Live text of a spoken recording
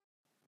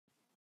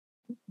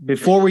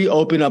Before we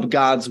open up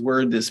God's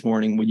word this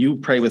morning, will you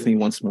pray with me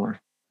once more?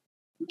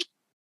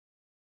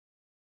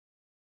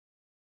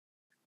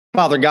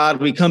 Father God,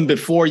 we come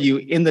before you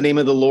in the name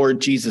of the Lord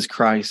Jesus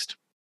Christ.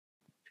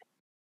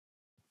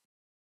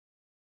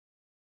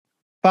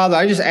 Father,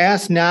 I just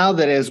ask now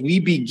that as we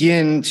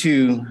begin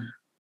to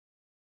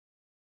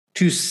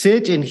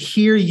sit and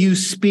hear you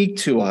speak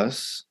to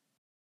us,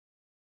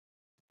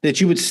 that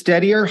you would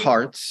steady our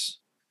hearts,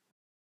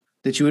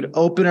 that you would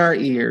open our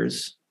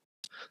ears,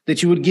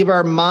 that you would give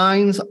our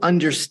minds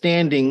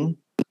understanding,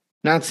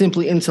 not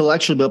simply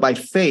intellectually, but by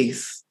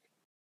faith,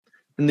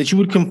 and that you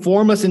would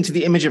conform us into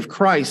the image of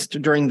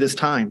Christ during this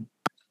time.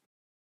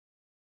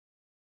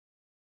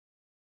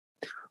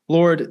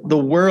 Lord, the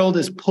world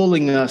is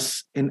pulling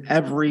us in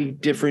every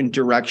different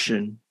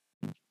direction.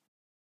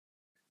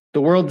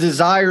 The world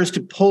desires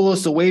to pull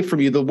us away from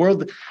you. The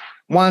world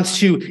wants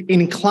to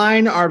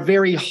incline our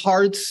very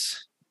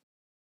hearts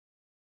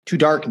to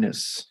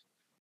darkness.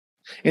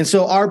 And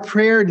so our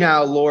prayer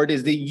now, Lord,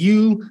 is that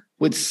you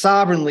would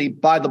sovereignly,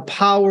 by the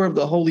power of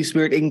the Holy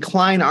Spirit,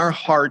 incline our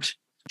heart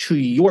to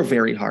your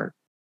very heart.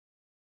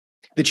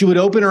 That you would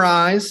open our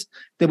eyes,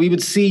 that we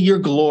would see your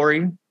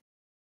glory,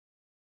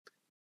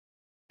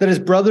 that as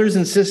brothers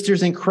and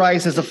sisters in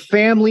Christ, as a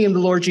family in the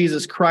Lord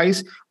Jesus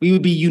Christ, we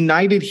would be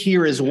united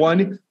here as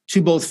one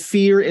to both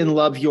fear and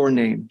love your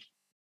name.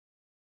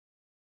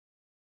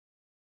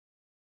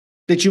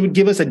 That you would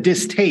give us a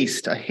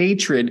distaste, a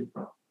hatred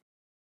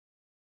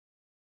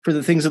for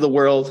the things of the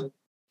world,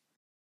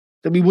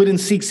 that we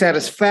wouldn't seek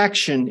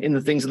satisfaction in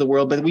the things of the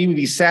world, but we would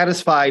be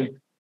satisfied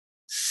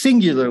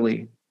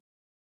singularly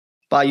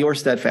by your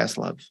steadfast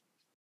love.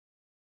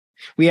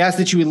 We ask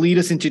that you would lead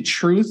us into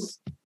truth,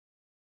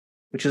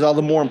 which is all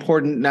the more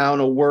important now in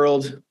a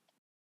world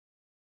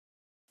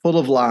full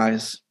of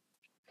lies.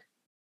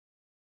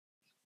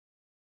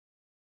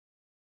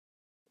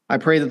 I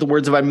pray that the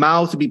words of my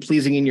mouth would be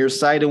pleasing in your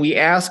sight. And we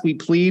ask, we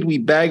plead, we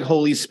beg,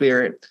 Holy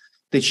Spirit,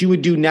 that you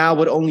would do now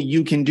what only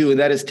you can do, and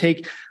that is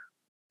take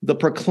the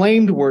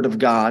proclaimed word of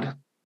God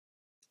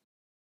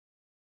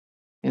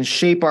and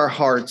shape our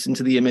hearts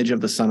into the image of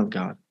the Son of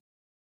God.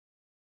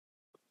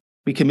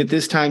 We commit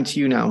this time to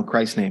you now in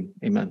Christ's name.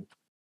 Amen.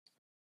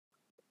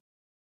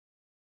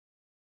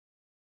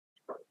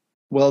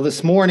 Well,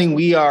 this morning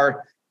we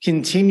are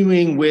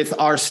continuing with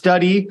our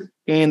study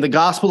in the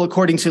Gospel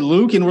according to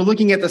Luke, and we're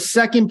looking at the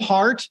second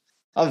part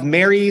of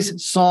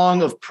Mary's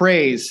song of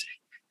praise.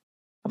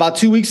 About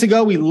 3 weeks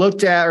ago, we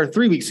looked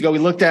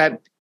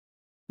at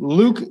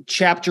Luke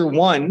chapter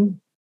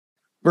 1,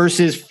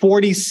 verses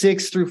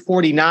 46 through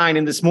 49.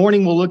 And this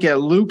morning, we'll look at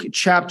Luke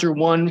chapter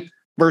 1,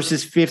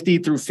 verses 50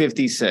 through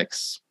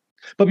 56.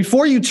 But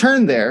before you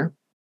turn there,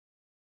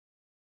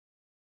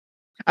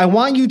 I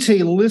want you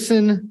to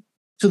listen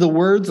to the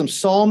words of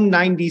Psalm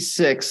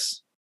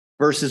 96,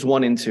 verses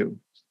 1 and 2.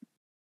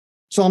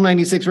 Psalm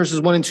 96,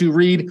 verses 1 and 2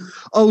 read,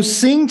 "Oh,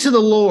 sing to the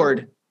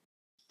Lord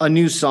a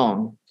new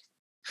song.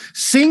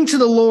 Sing to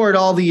the Lord,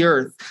 all the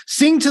earth.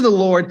 Sing to the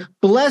Lord,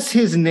 bless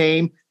his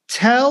name.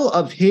 Tell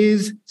of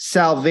his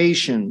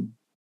salvation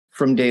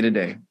from day to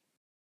day."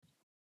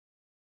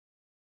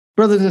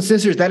 Brothers and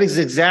sisters, that is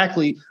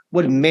exactly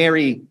what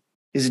Mary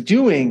is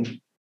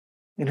doing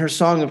in her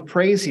song of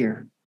praise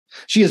here.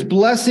 She is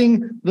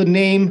blessing the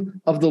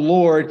name of the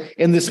Lord.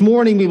 And this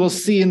morning we will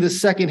see in the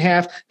second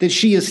half that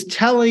she is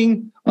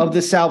telling of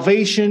the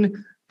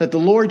salvation that the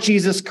Lord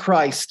Jesus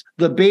Christ,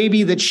 the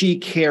baby that she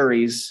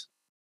carries,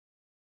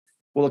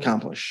 will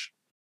accomplish.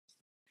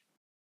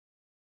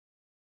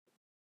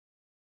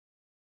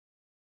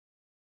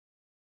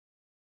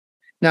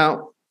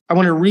 Now, I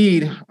want to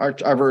read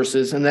our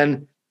verses and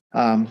then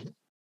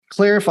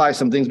clarify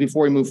some things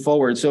before we move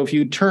forward. So if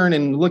you turn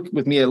and look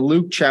with me at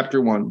Luke chapter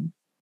 1,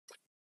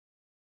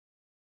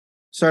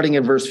 starting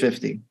at verse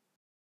 50.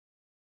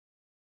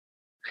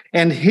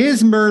 "And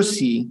his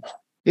mercy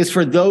is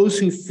for those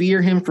who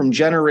fear him from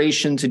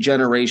generation to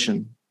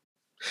generation.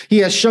 He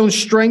has shown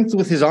strength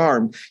with his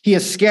arm. He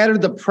has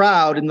scattered the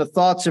proud in the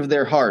thoughts of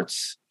their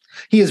hearts.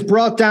 He has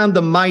brought down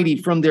the mighty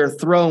from their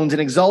thrones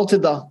and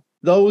exalted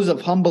those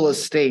of humble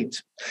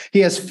estate. He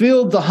has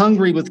filled the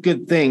hungry with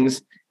good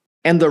things,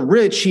 and the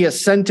rich he has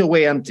sent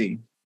away empty.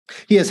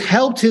 He has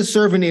helped his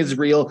servant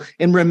Israel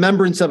in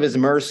remembrance of his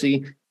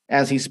mercy,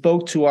 as he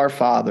spoke to our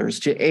fathers,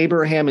 to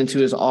Abraham and to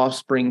his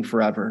offspring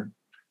forever.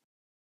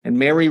 And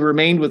Mary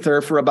remained with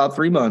her for about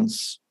 3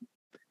 months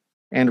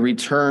and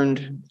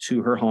returned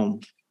to her home."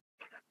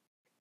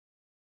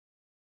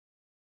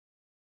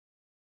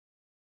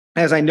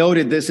 As I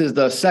noted, this is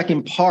the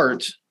second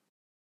part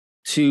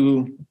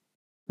to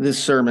this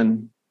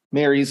sermon,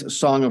 Mary's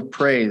song of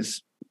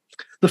praise.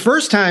 The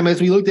first time,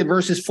 as we looked at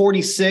verses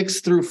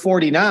 46 through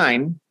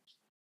 49,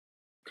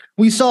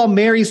 we saw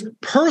Mary's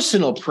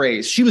personal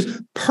praise. She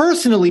was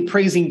personally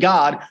praising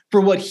God for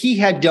what he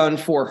had done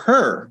for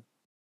her.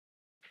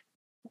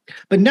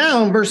 But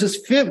now in verses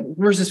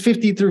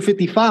 50 through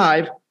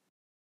 55,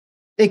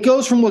 it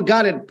goes from what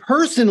God had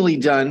personally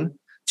done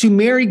to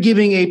Mary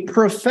giving a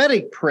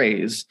prophetic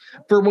praise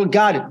for what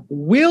God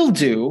will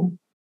do,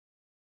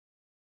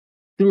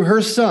 through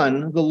her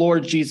Son, the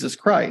Lord Jesus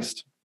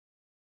Christ.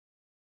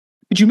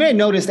 But you may have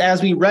noticed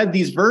as we read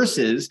these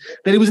verses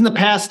that it was in the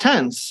past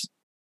tense.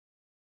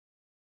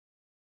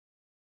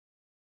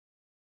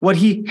 What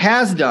he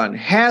has done,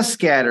 has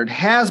scattered,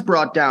 has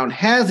brought down,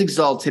 has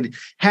exalted,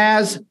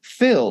 has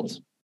filled.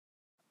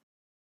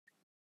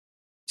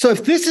 So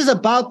if this is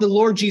about the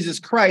Lord Jesus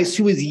Christ,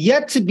 who is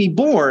yet to be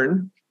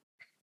born,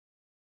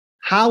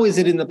 how is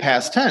it in the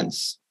past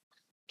tense?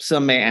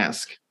 Some may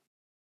ask.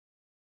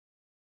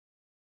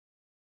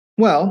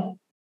 Well,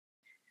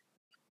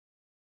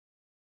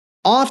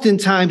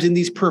 oftentimes in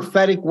these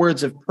prophetic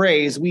words of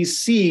praise, we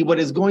see what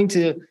is going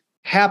to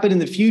happen in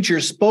the future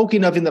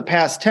spoken of in the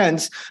past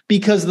tense,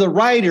 because the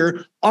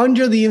writer,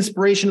 under the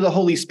inspiration of the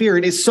Holy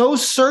Spirit, is so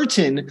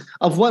certain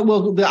of what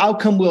the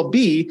outcome will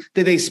be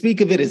that they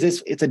speak of it as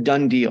if it's a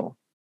done deal.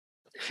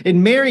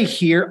 And Mary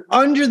here,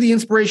 under the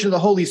inspiration of the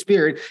Holy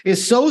Spirit,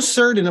 is so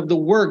certain of the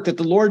work that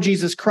the Lord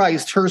Jesus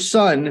Christ, her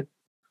Son,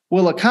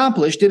 will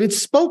accomplish that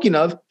it's spoken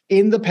of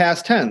in the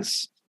past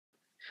tense.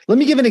 Let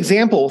me give an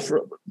example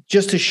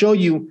just to show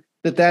you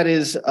that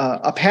is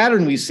a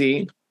pattern we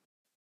see.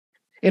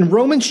 In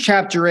Romans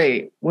chapter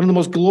 8, one of the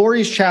most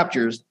glorious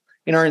chapters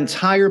in our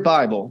entire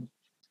Bible,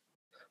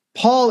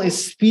 Paul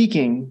is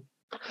speaking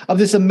of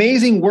this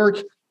amazing work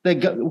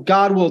that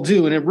God will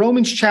do. And in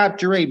Romans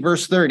chapter 8,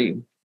 verse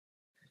 30,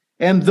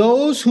 and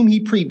those whom he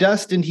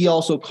predestined, he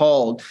also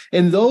called.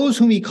 And those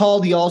whom he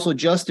called, he also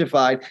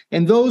justified.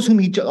 And those whom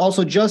he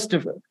also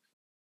justified,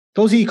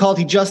 those he called,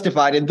 he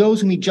justified. And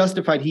those whom he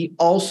justified, he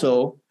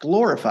also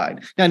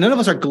glorified. Now, none of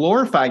us are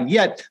glorified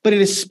yet, but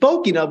it is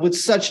spoken of with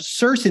such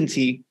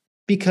certainty,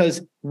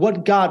 because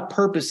what God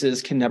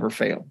purposes can never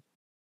fail.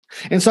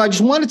 And so I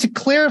just wanted to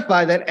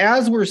clarify that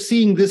as we're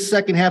seeing this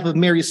second half of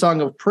Mary's song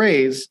of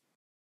praise,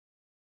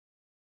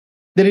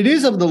 that it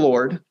is of the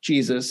Lord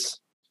Jesus,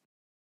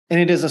 and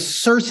it is a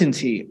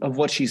certainty of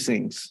what she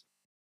sings.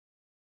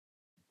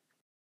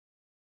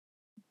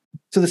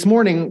 So this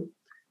morning,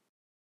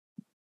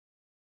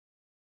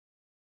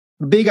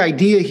 the big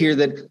idea here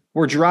that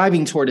we're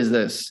driving toward is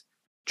this: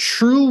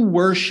 true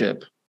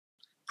worship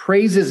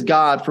praises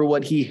God for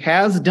what he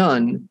has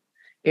done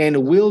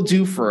and will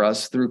do for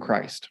us through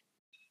Christ.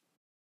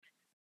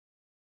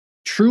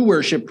 True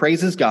worship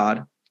praises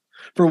God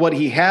for what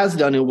he has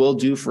done and will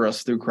do for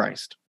us through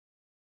Christ.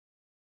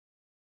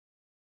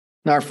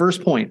 Now, our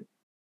first point: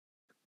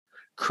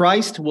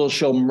 Christ will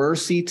show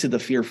mercy to the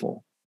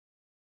fearful.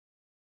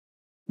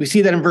 We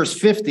see that in verse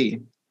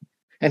 50.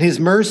 And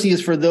his mercy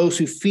is for those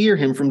who fear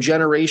him from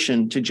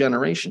generation to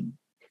generation.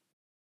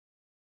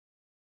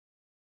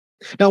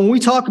 Now, when we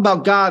talk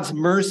about God's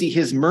mercy,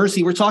 his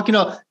mercy, we're talking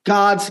about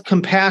God's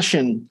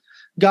compassion,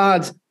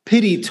 God's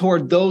pity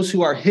toward those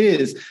who are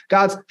his,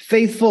 God's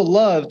faithful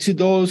love to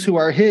those who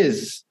are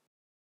his.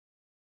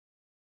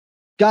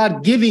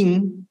 God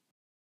giving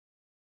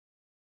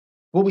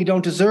what we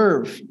don't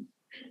deserve.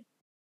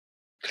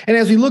 And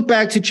as we look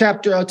back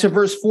to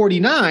verse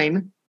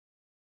 49,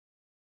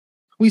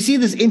 we see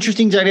this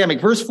interesting dynamic.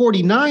 Verse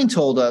 49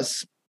 told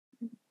us,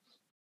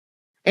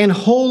 and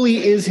holy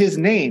is his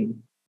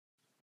name.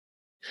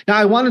 Now,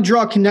 I want to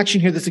draw a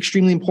connection here that's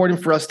extremely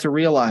important for us to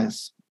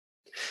realize.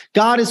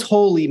 God is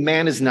holy,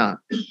 man is not.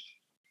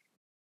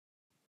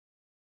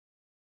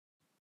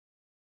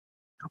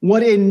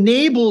 What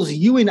enables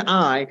you and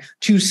I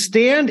to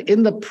stand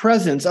in the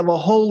presence of a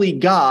holy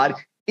God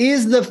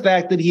is the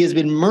fact that he has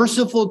been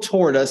merciful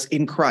toward us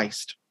in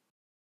Christ.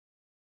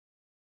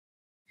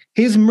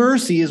 His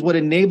mercy is what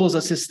enables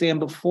us to stand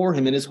before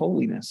him in his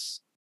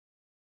holiness.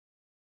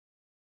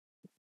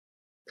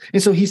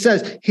 And so he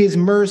says, his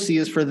mercy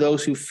is for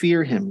those who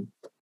fear him.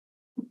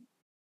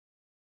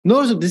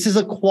 Notice that this is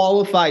a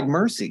qualified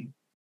mercy.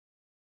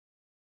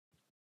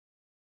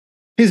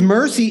 His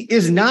mercy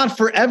is not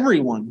for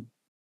everyone.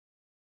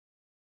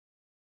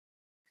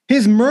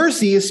 His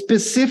mercy is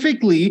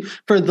specifically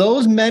for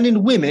those men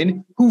and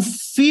women who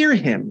fear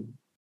him.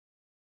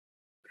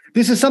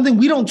 This is something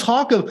we don't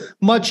talk of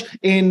much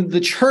in the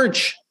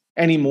church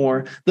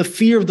anymore, the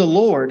fear of the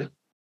Lord.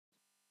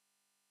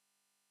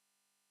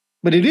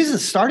 But it is the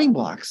starting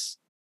blocks.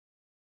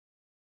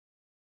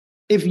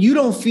 If you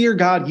don't fear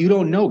God, you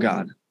don't know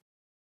God.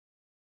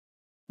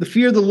 The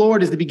fear of the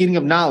Lord is the beginning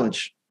of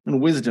knowledge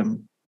and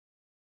wisdom.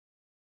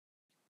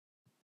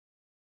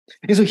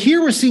 And so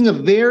here we're seeing a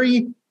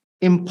very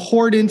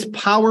important,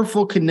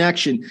 powerful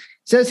connection. It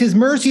says his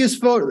mercy is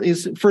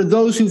for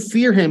those who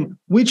fear him,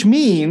 which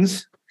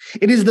means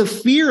it is the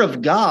fear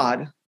of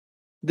God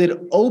that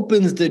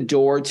opens the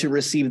door to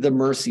receive the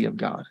mercy of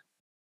God.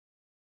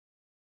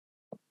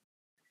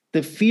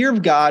 The fear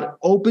of God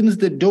opens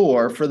the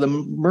door for the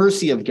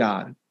mercy of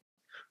God.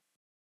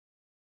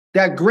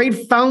 That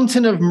great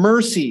fountain of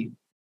mercy,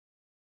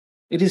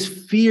 it is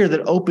fear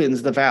that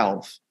opens the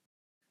valve.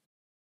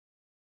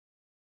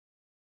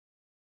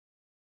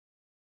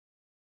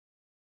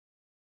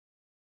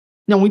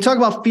 Now, when we talk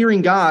about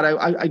fearing God,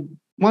 I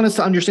want us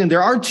to understand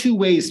there are two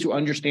ways to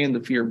understand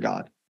the fear of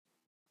God.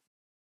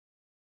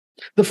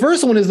 The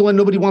first one is the one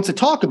nobody wants to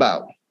talk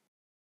about.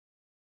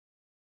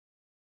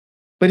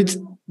 But it's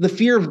the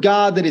fear of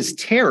God that is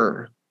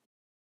terror.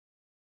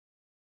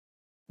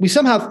 We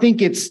somehow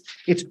think it's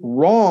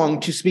wrong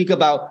to speak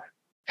about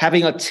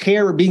having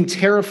being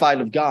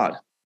terrified of God.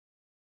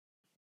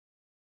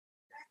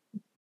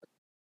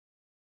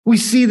 We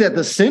see that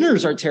the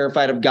sinners are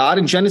terrified of God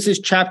in Genesis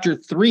chapter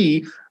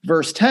 3,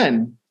 verse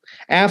 10.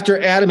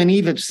 After Adam and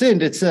Eve have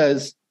sinned, it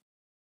says,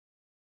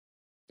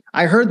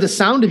 I heard the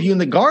sound of you in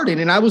the garden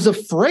and I was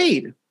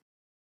afraid.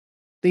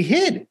 They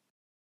hid.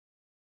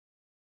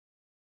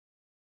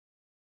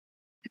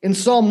 In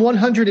Psalm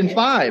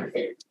 105,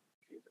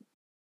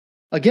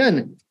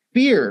 again,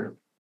 fear.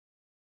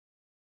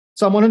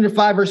 Psalm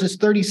 105, verses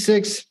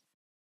 36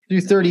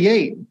 through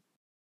 38.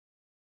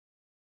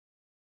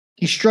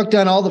 He struck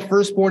down all the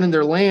firstborn in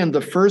their land, the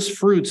first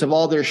fruits of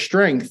all their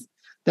strength.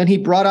 Then he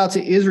brought out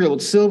to Israel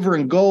with silver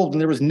and gold, and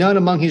there was none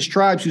among his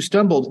tribes who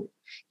stumbled.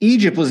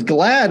 Egypt was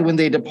glad when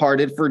they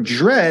departed, for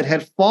dread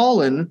of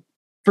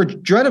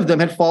them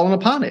had fallen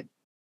upon it.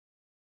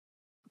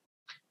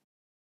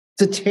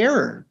 It's a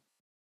terror.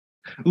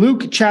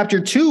 Luke chapter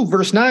 2,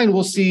 verse 9,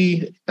 we'll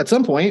see at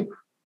some point.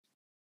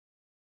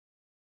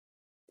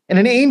 And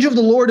an angel of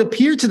the Lord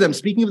appeared to them,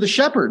 speaking of the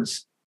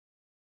shepherds.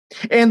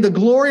 And the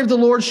glory of the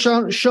Lord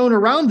shone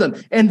around them,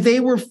 and they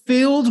were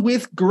filled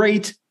with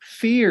great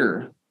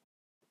fear.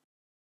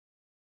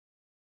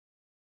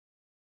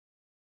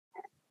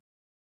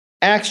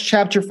 Acts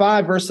chapter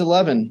 5, verse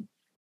 11.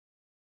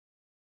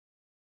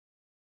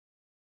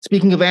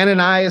 Speaking of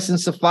Ananias and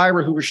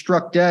Sapphira, who were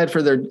struck dead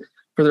for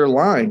their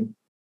lying.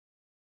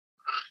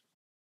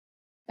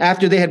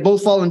 After they had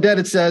both fallen dead,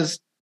 it says,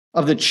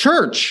 of the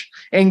church,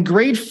 and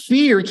great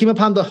fear came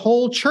upon the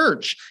whole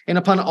church and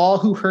upon all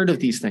who heard of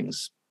these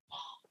things.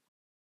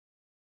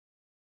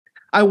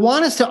 I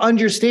want us to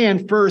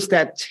understand first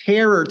that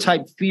terror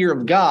type fear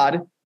of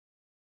God,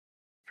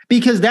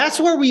 because that's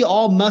where we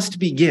all must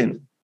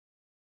begin.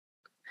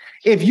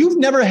 If you've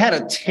never had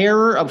a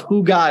terror of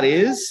who God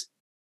is,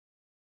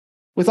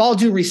 with all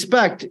due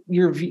respect,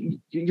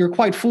 you're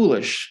quite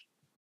foolish.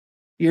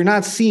 You're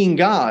not seeing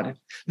God.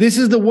 This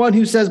is the one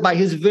who says by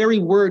his very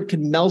word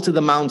can melt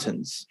the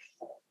mountains.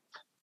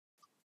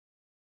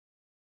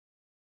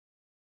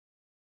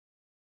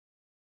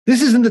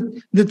 This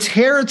isn't the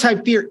terror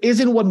type fear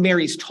isn't what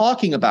Mary's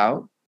talking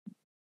about,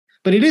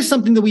 but it is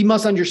something that we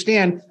must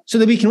understand so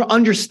that we can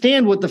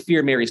understand what the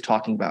fear Mary's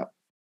talking about.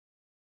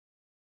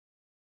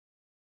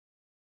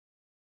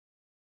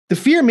 The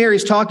fear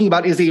Mary's talking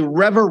about is a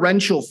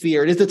reverential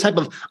fear. It is the type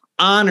of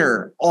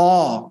honor,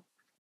 awe.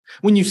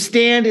 When you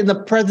stand in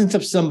the presence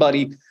of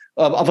somebody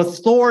of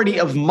authority,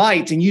 of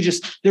might, and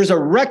there's a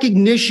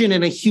recognition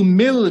and a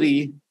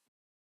humility,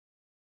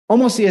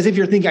 almost as if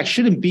you're thinking, I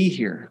shouldn't be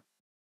here.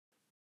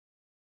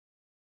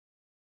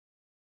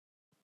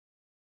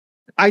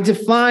 I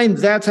define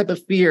that type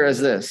of fear as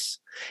this: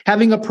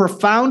 having a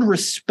profound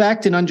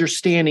respect and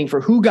understanding for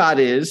who God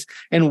is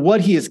and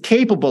what he is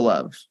capable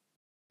of,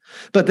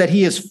 but that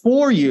he is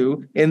for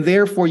you, and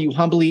therefore you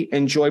humbly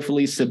and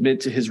joyfully submit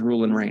to his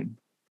rule and reign.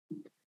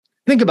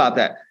 Think about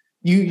that.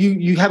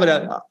 You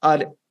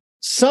have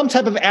some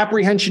type of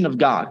apprehension of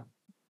God.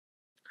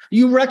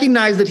 You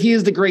recognize that he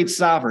is the great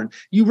sovereign.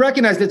 You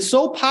recognize that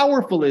so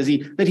powerful is he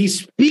that he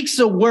speaks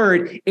a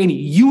word and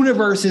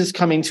universes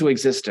come into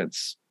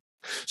existence.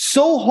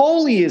 So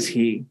holy is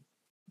he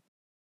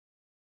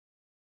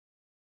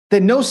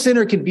that no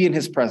sinner could be in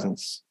his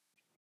presence.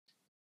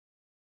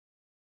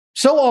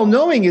 So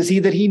all-knowing is he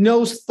that he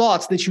knows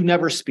thoughts that you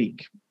never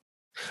speak.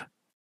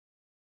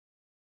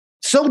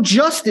 So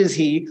just is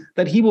he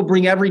that he will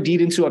bring every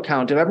deed into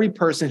account of every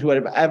person who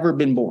had ever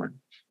been born.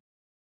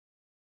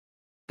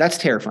 That's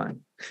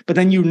terrifying. But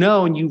then you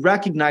know and you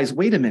recognize,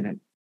 wait a minute,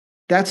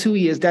 that's who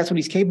he is. That's what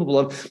he's capable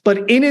of.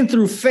 But in and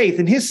through faith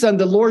in his son,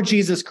 the Lord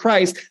Jesus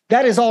Christ,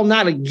 that is all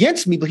not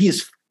against me, but he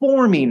is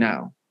for me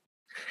now.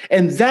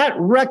 And that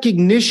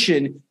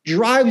recognition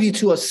drives you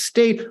to a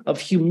state of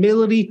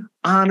humility,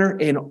 honor,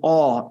 and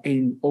awe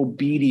and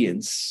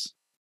obedience.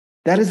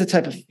 That is the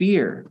type of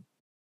fear.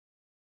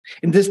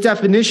 And this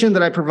definition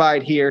that I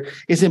provide here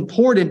is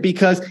important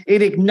because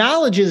it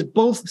acknowledges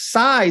both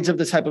sides of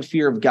the type of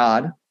fear of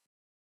God,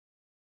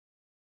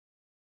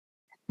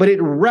 but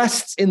it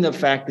rests in the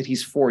fact that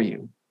he's for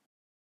you.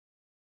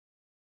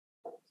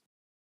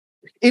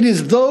 It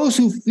is those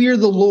who fear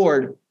the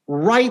Lord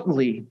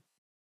rightly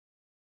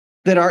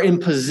that are in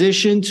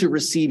position to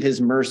receive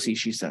his mercy,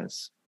 she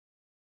says.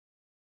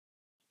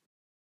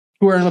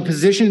 Who are in a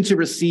position to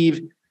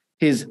receive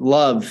his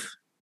love.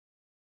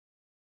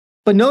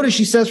 But notice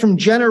she says from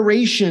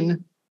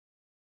generation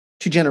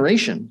to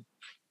generation.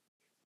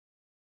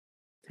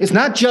 It's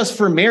not just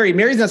for Mary.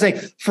 Mary's not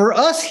saying, for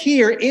us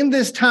here in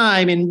this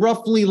time, in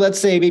roughly, let's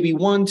say, maybe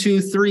 1,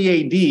 2,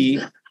 3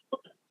 AD,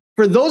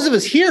 for those of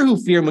us here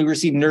who fear him, we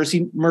receive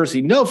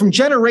mercy. No, from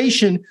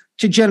generation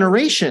to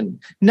generation,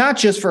 not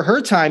just for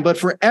her time, but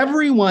for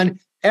everyone,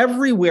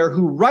 everywhere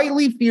who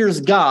rightly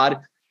fears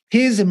God,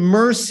 his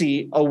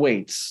mercy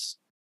awaits.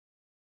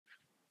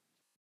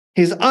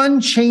 His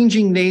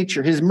unchanging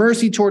nature, his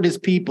mercy toward his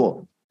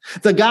people.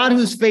 The God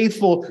who's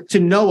faithful to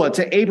Noah,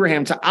 to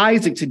Abraham, to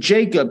Isaac, to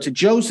Jacob, to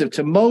Joseph,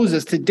 to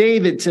Moses, to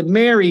David, to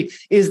Mary,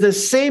 is the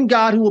same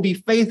God who will be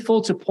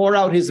faithful to pour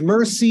out his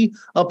mercy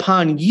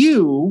upon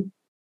you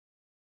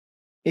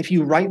if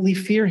you rightly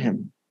fear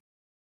him.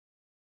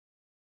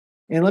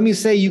 And let me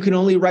say, you can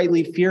only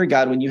rightly fear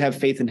God when you have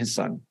faith in his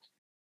Son.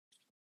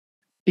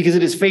 Because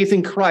it is faith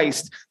in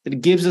Christ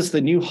that gives us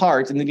the new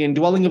heart and the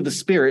indwelling of the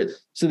Spirit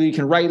so that you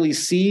can rightly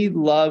see,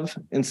 love,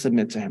 and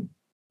submit to him.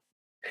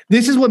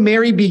 This is what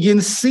Mary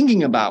begins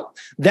singing about.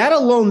 That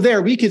alone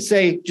there, we could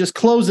say, just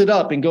close it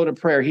up and go to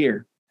prayer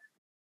here.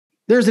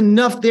 There's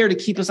enough there to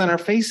keep us on our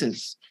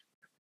faces.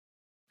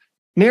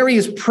 Mary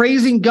is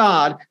praising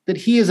God that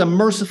he is a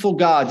merciful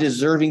God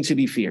deserving to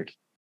be feared.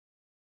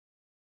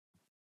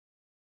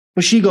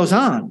 But she goes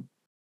on.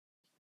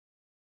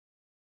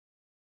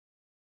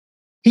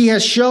 He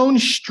has shown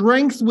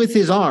strength with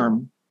his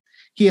arm.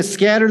 He has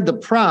scattered the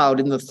proud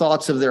in the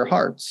thoughts of their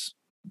hearts.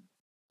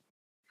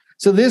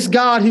 So this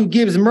God who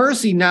gives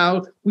mercy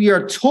now, we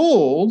are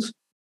told,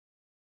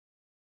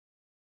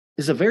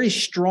 is a very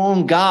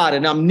strong God,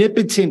 an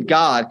omnipotent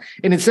God.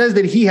 And it says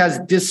that he has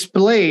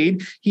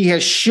displayed, he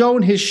has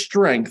shown his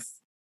strength.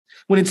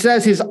 When it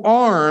says his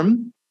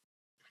arm,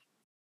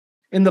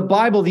 in the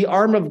Bible, the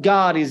arm of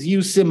God is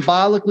used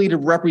symbolically to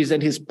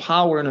represent his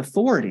power and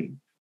authority.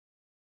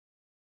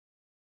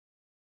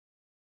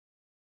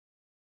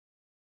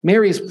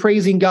 Mary is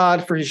praising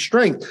God for his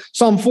strength.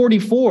 Psalm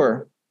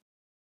 44.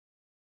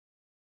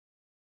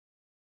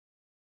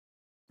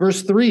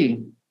 Verse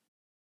 3,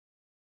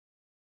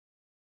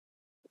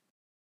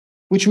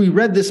 which we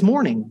read this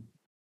morning.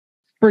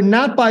 For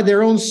not by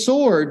their own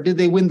sword did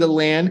they win the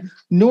land,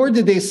 nor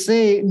did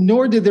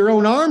their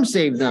own arm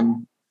save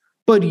them.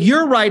 But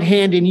your right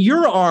hand and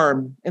your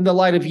arm in the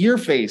light of your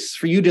face,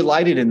 for you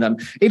delighted in them.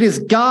 It is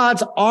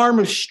God's arm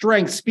of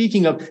strength,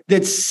 speaking of,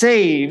 that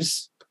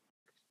saves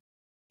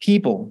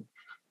people.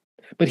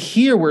 But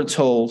here we're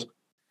told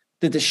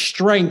that the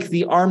strength,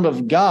 the arm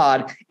of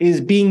God, is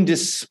being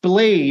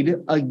displayed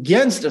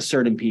against a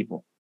certain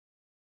people.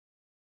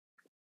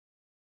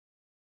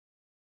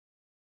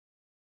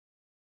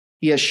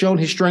 He has shown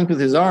his strength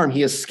with his arm.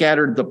 He has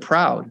scattered the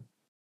proud.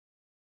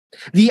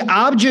 The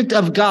object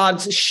of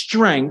God's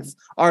strength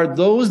are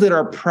those that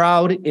are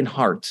proud in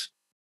heart.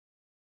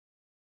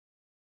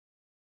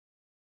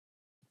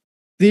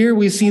 Here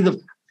we see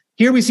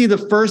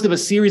the first of a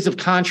series of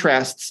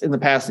contrasts in the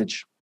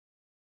passage.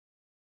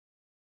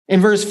 In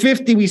verse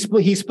 50,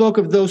 he spoke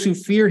of those who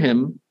fear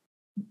him.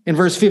 In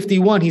verse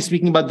 51, he's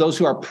speaking about those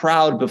who are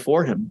proud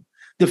before him.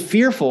 The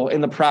fearful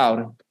and the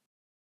proud.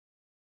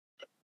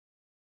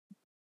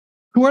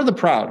 Who are the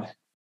proud?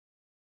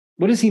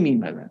 What does he mean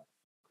by that?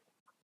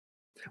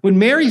 When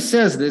Mary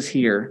says this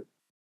here,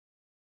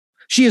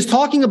 she is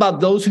talking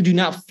about those who do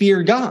not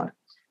fear God.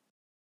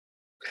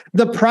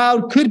 The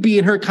proud could be,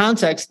 in her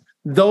context,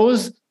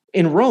 those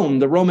in Rome,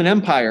 the Roman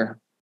Empire.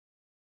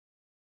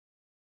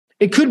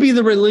 It could be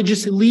the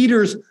religious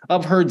leaders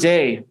of her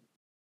day,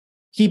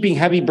 heaping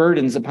heavy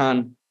burdens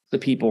upon the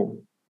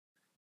people.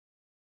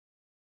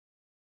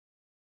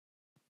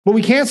 But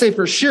we can't say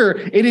for sure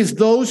it is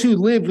those who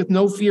live with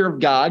no fear of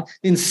God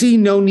and see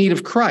no need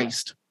of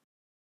Christ.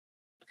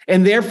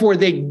 And therefore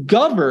they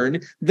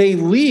govern, they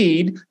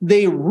lead,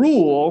 they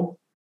rule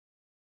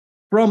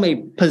from a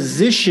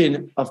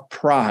position of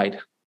pride.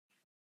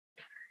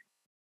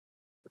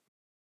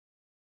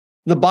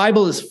 The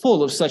Bible is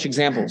full of such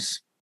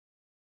examples.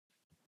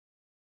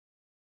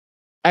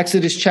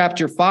 Exodus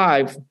chapter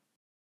 5,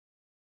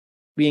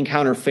 we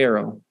encounter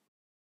Pharaoh.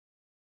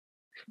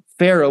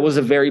 Pharaoh was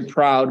a very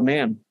proud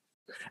man.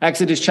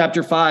 Exodus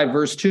chapter 5,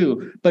 verse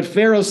 2. But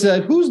Pharaoh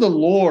said, "Who's the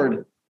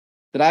Lord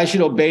that I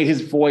should obey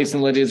his voice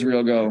and let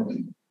Israel go?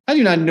 I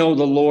do not know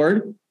the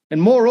Lord,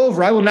 and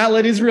moreover, I will not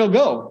let Israel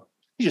go."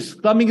 He's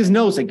just thumbing his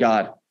nose at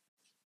God.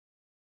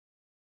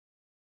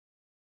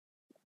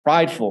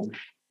 Prideful.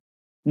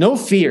 No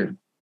fear.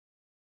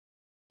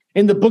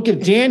 In the book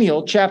of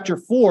Daniel, chapter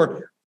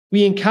 4,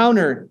 we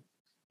encounter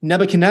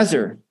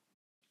Nebuchadnezzar.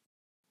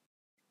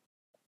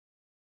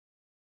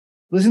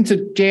 Listen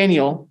to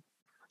Daniel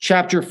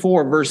chapter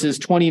 4, verses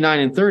 29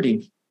 and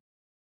 30.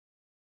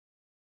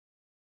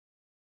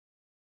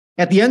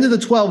 At the end of the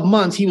 12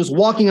 months, he was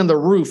walking on the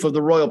roof of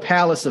the royal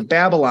palace of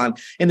Babylon,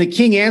 and the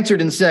king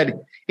answered and said,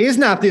 "Is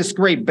not this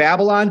great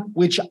Babylon,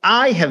 which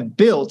I have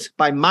built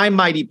by my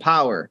mighty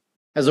power,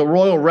 as a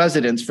royal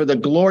residence for the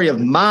glory of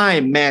my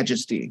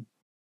majesty?"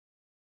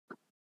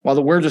 While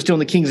the words were still in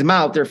the king's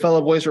mouth, there fell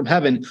a voice from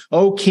heaven,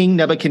 "O King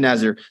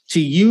Nebuchadnezzar, to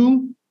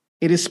you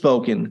it is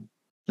spoken.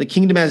 The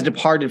kingdom has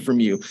departed from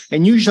you,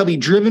 and you shall be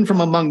driven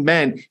from among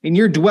men, and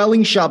your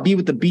dwelling shall be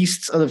with the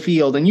beasts of the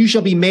field, and you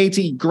shall be made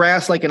to eat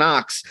grass like an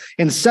ox,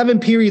 and 7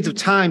 periods of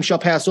time shall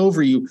pass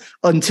over you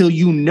until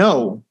you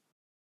know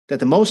that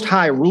the Most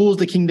High rules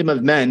the kingdom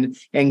of men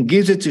and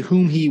gives it to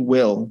whom he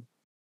will."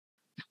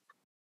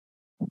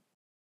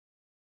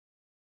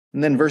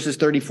 And then verses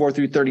 34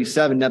 through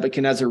 37,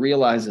 Nebuchadnezzar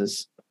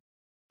realizes,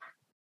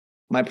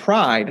 my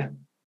pride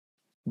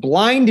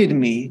blinded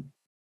me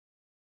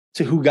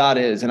to who God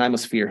is, and I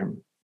must fear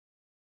him.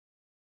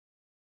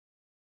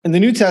 In the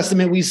New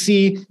Testament, we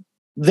see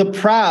the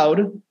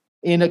proud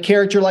in a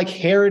character like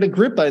Herod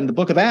Agrippa in the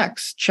book of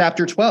Acts,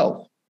 chapter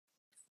 12.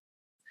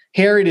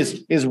 Herod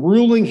is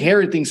ruling.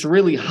 Herod thinks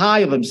really high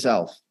of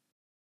himself.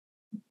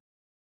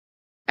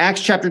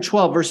 Acts chapter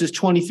 12, verses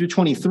 20 through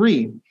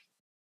 23.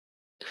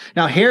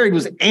 Now Herod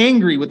was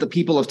angry with the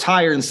people of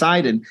Tyre and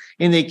Sidon,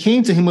 and they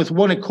came to him with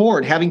one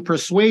accord, having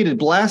persuaded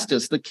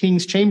Blastus, the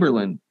king's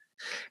chamberlain.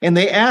 And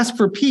they asked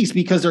for peace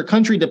because their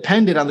country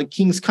depended on the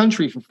king's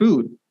country for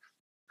food.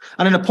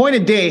 On an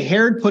appointed day,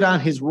 Herod put on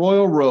his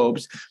royal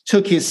robes,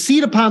 took his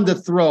seat upon the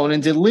throne,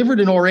 and delivered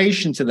an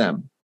oration to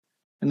them.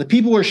 And the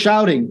people were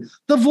shouting,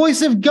 "The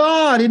voice of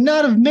God and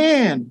not of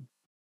man."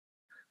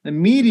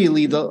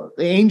 Immediately, the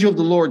angel of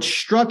the Lord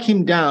struck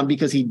him down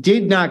because he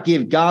did not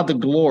give God the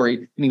glory,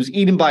 and he was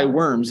eaten by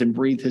worms and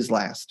breathed his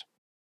last.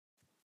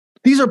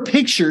 These are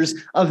pictures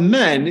of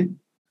men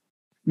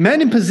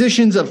in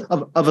positions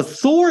of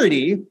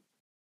authority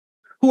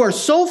who are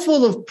so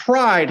full of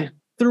pride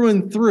through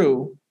and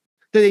through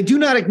that they do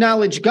not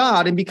acknowledge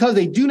God. And because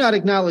they do not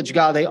acknowledge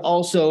God, they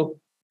also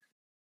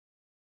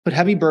put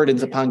heavy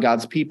burdens upon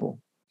God's people.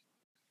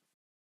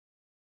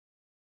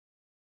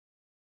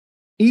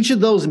 Each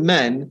of those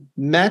men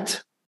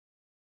met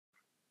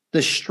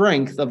the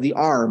strength of the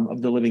arm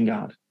of the living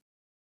God.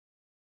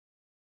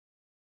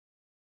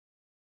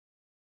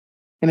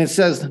 And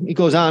it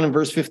goes on in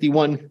verse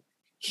 51,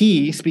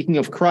 he, speaking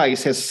of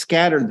Christ, has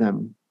scattered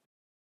them.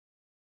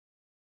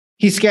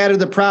 He scattered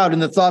the proud in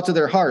the thoughts of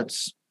their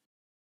hearts.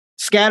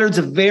 Scattered is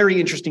a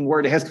very interesting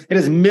word. It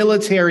has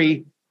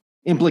military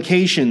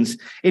implications.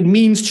 It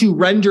means to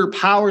render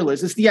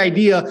powerless. It's the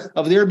idea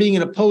of there being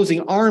an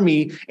opposing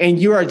army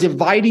and you are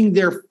dividing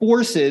their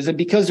forces. And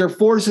because their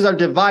forces are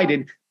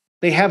divided,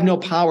 they have no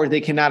power.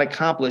 They cannot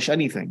accomplish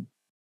anything.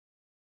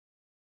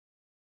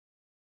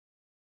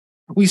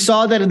 We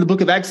saw that in the book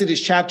of Exodus,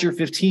 chapter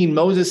 15.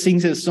 Moses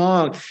sings his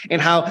song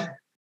and how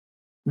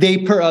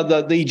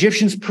the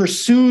Egyptians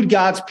pursued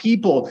God's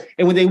people.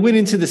 And when they went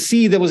into the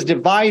sea that was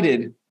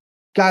divided,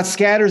 God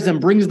scatters them,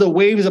 brings the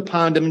waves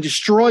upon them, and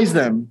destroys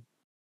them.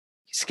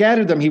 He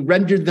scattered them. He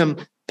rendered them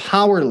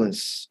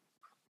powerless.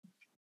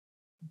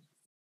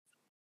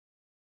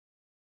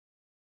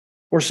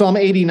 Or Psalm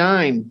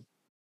 89,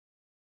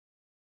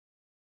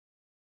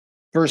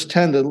 verse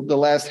 10, the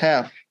last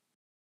half.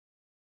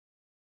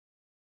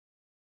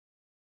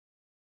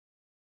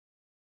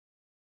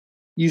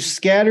 You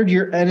scattered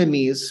your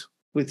enemies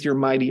with your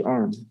mighty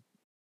arm.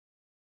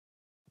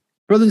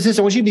 Brothers and sisters,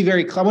 I want to be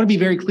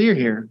very clear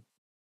here.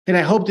 And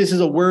I hope this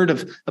is a word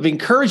of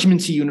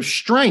encouragement to you and of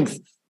strength.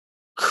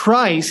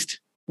 Christ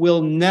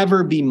will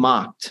never be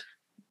mocked.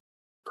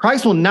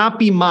 Christ will not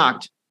be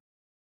mocked.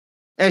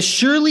 As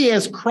surely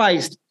as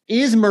Christ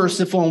is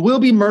merciful and will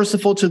be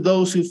merciful to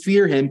those who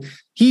fear him,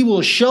 he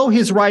will show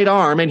his right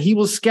arm and he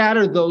will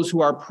scatter those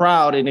who are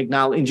proud and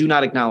do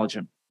not acknowledge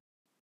him.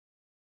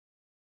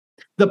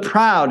 The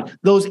proud,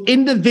 those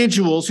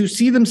individuals who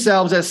see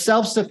themselves as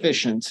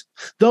self-sufficient,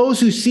 those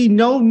who see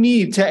no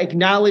need to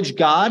acknowledge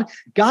God,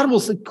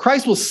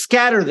 Christ will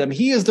scatter them.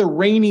 He is the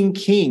reigning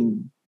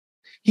king.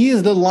 He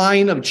is the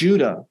Lion of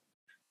Judah.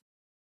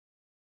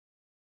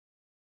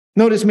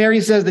 Notice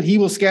Mary says that he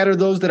will scatter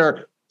those that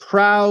are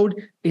proud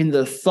in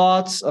the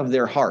thoughts of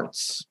their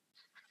hearts.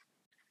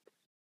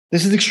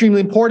 This is extremely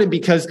important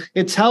because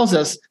it tells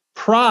us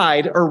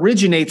pride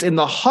originates in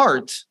the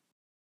heart.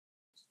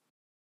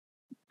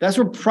 That's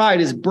where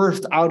pride is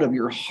birthed out of,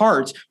 your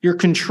heart, your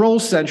control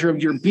center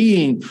of your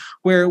being,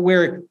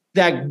 where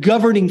that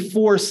governing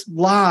force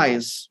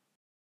lies.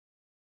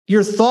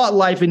 Your thought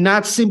life and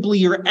not simply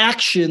your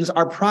actions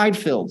are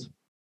pride-filled.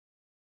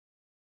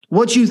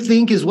 What you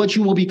think is what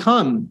you will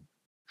become.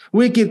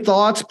 Wicked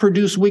thoughts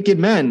produce wicked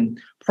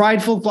men.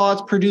 Prideful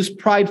thoughts produce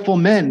prideful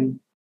men.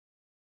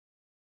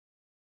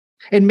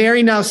 And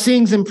Mary now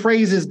sings and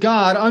praises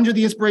God under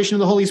the inspiration of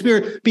the Holy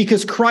Spirit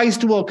because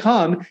Christ will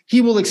come.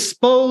 He will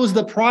expose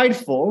the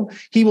prideful.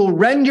 He will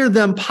render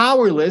them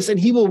powerless, and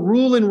he will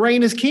rule and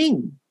reign as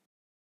king.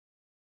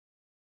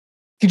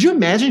 Could you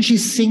imagine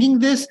she's singing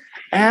this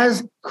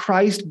as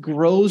Christ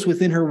grows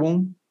within her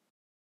womb?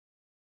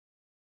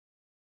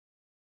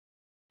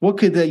 What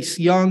could this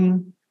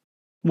young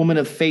woman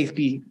of faith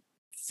be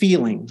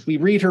feeling? We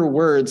read her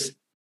words,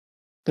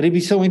 but it'd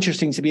be so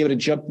interesting to be able to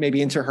jump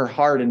maybe into her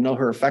heart and know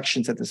her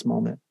affections at this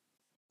moment.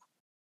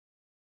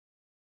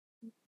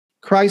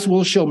 Christ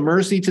will show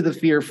mercy to the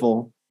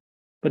fearful,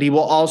 but he will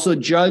also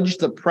judge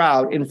the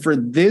proud, and for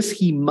this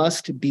he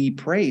must be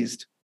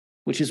praised,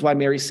 which is why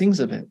Mary sings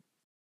of it.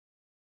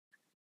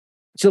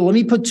 So let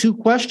me put two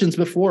questions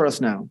before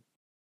us now.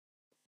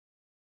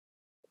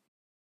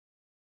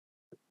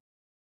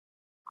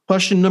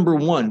 Question number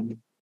one.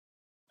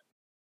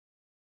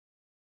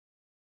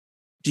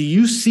 Do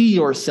you see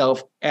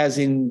yourself as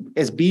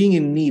being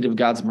in need of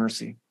God's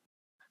mercy?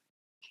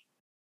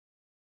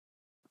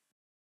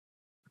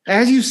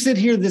 As you sit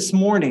here this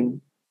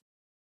morning,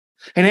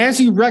 and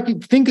as you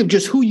think of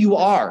just who you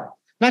are,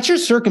 not your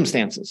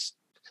circumstances.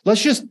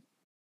 Let's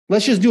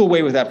Let's just do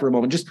away with that for a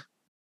moment. Just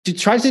to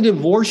try to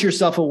divorce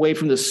yourself away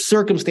from the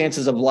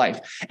circumstances of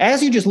life.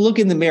 As you just look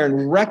in the mirror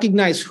and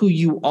recognize who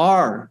you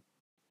are,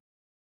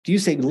 do you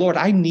say, Lord,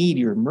 I need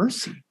your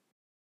mercy?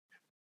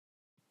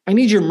 I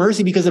need your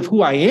mercy because of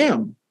who I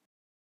am.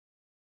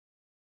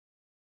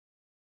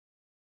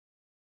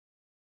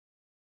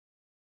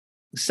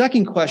 The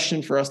second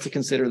question for us to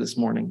consider this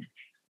morning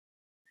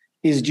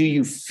is, do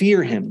you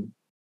fear him?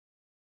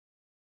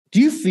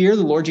 Do you fear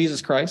the Lord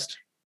Jesus Christ?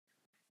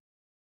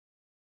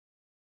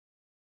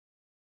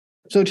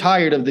 I'm so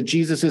tired of the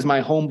Jesus is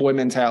my homeboy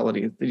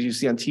mentality that you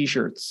see on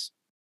t-shirts.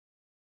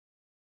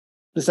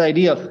 This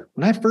idea of,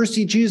 when I first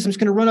see Jesus, I'm just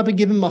going to run up and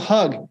give him a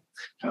hug.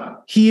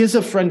 He is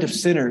a friend of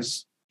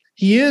sinners.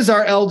 He is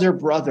our elder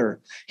brother.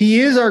 He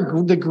is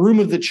the groom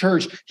of the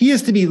church. He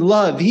is to be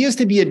loved. He is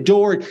to be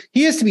adored.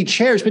 He is to be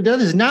cherished, but that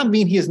does not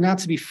mean he is not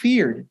to be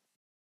feared.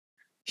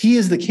 He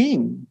is the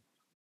king.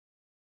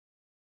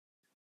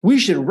 We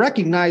should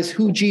recognize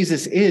who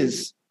Jesus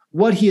is,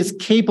 what he is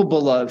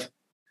capable of.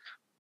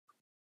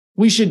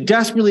 We should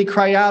desperately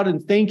cry out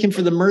and thank him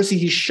for the mercy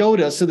he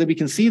showed us so that we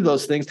can see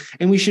those things,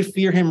 and we should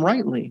fear him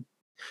rightly.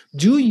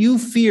 Do you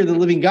fear the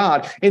living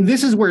God? And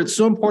this is where it's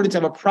so important to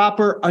have a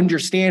proper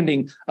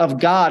understanding of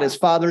God as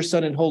Father,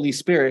 Son, and Holy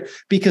Spirit,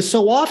 because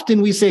so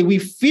often we say we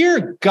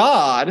fear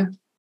God,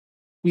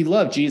 we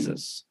love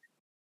Jesus.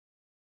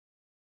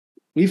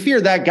 We fear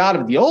that God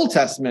of the Old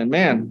Testament,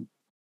 man.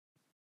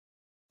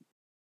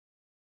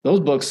 Those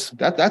books,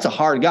 that's a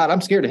hard God.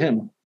 I'm scared of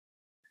him.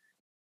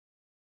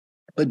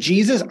 But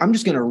Jesus, I'm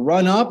just going to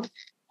run up,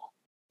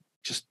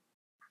 just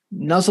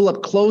nuzzle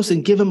up close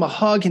and give him a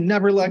hug and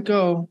never let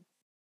go.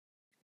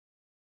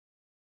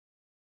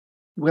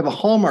 We have a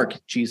hallmark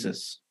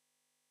Jesus,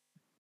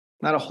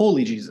 not a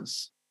holy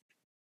Jesus.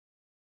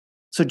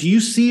 So do you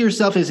see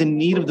yourself as in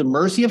need of the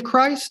mercy of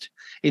Christ?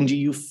 And do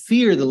you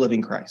fear the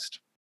living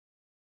Christ?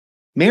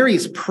 Mary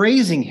is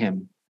praising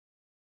him.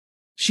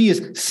 She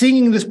is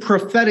singing this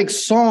prophetic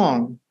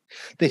song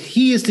that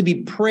he is to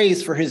be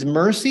praised for his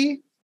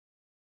mercy,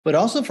 but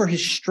also for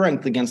his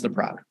strength against the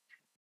proud.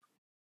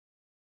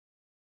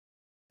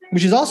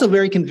 Which is also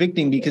very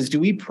convicting, because do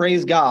we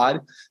praise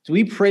God? Do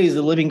we praise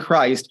the living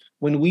Christ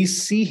when we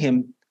see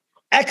him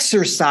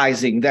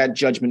exercising that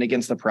judgment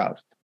against the proud?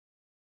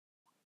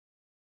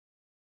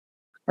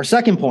 Our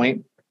second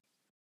point,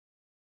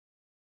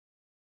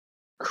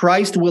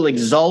 Christ will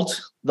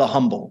exalt the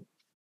humble.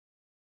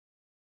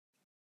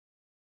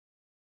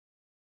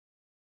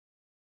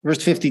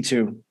 Verse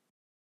 52,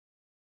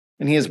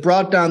 and he has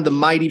brought down the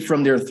mighty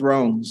from their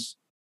thrones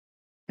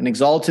and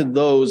exalted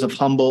those of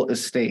humble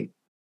estate.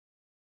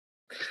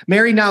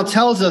 Mary now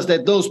tells us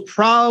that those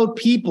proud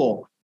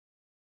people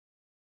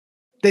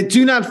that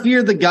do not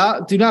fear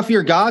God, do not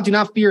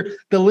fear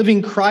the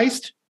living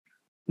Christ,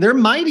 they're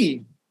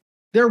mighty.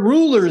 They're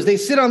rulers. They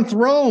sit on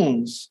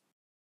thrones.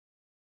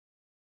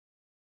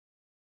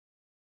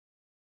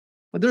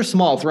 But they're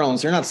small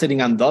thrones. They're not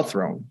sitting on the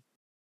throne.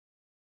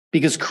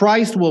 Because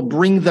Christ will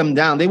bring them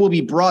down. They will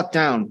be brought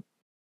down.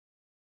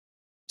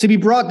 To be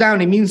brought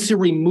down, it means to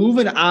remove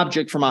an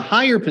object from a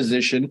higher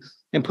position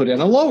and put it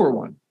in a lower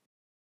one.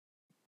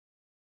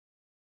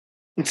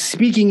 It's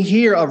speaking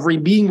here of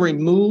being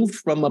removed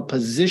from a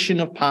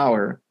position of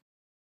power,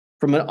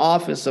 from an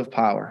office of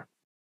power.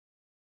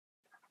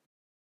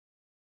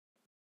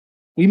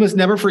 We must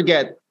never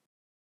forget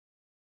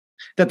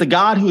that the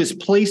God who has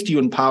placed you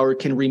in power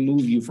can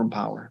remove you from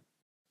power.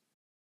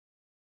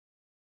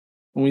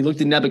 When we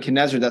looked at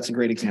Nebuchadnezzar, that's a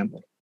great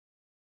example.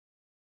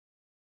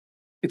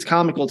 It's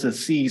comical to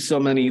see so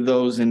many of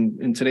those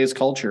in today's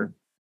culture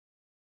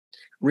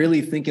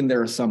really thinking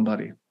they're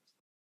somebody,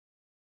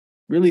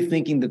 really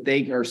thinking that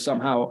they are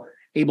somehow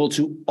able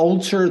to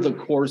alter the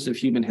course of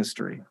human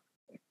history.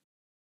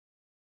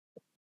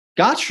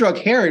 God struck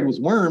Herod with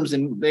worms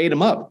and they ate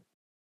him up.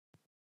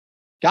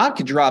 God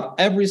could drop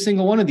every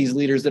single one of these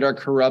leaders that are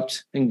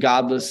corrupt and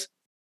godless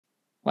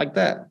like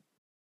that.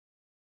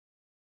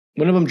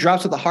 One of them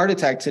drops with a heart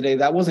attack today.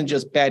 That wasn't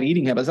just bad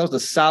eating habits. That was the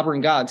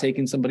sovereign God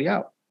taking somebody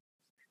out.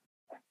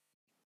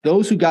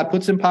 Those who God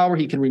puts in power,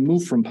 he can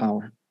remove from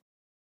power.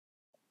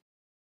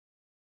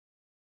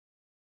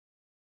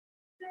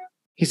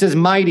 He says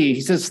mighty.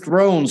 He says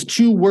thrones.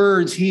 Two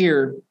words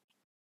here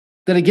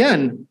that,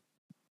 again,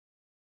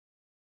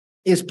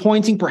 is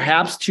pointing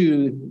perhaps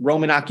to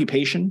Roman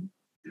occupation,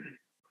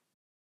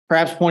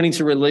 perhaps pointing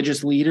to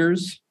religious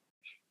leaders.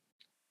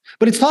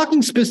 But it's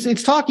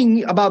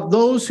talking about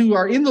those who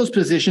are in those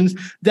positions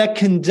that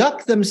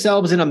conduct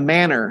themselves in a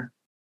manner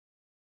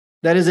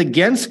that is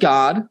against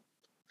God,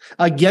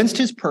 against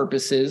his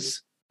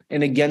purposes,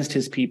 and against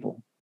his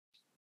people.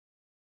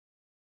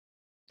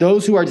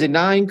 Those who are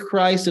denying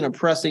Christ and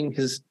oppressing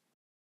his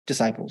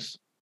disciples.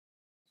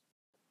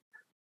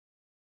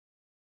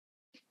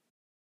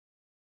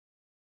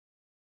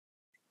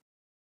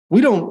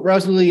 We don't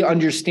really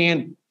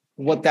understand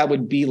what that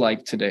would be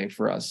like today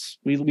for us.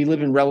 We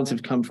live in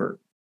relative comfort.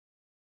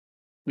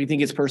 We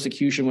think it's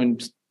persecution when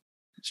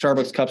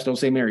Starbucks cups don't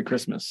say Merry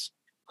Christmas.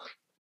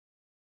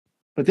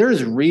 But there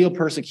is real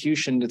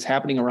persecution that's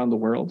happening around the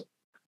world.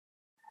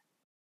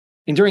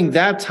 And during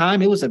that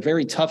time, it was a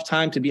very tough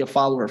time to be a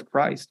follower of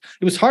Christ.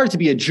 It was hard to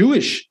be a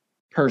Jewish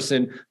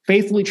person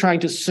faithfully trying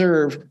to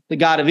serve the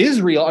God of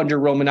Israel under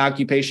Roman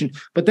occupation.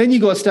 But then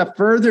you go a step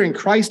further and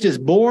Christ is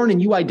born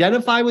and you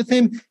identify with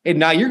him. And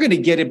now you're going to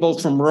get it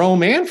both from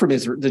Rome and from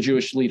Israel, the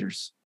Jewish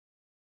leaders.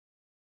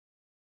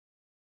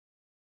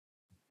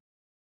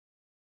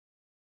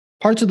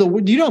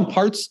 Do you know in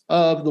parts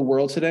of the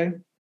world today,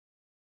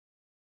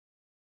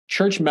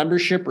 church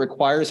membership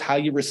requires how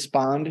you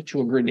respond to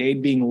a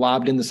grenade being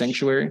lobbed in the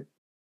sanctuary?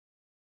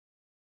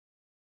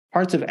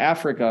 Parts of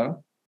Africa,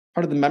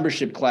 part of the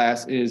membership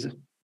class is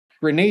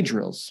grenade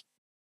drills.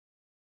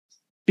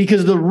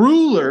 Because the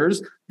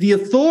rulers, the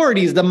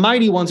authorities, the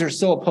mighty ones are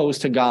so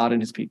opposed to God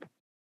and his people.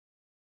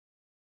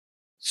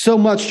 So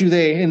much do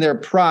they, in their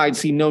pride,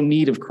 see no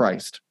need of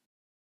Christ.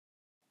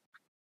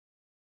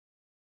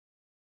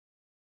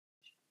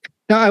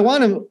 Now, I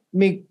want to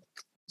make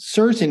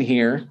certain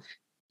here,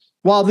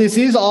 while this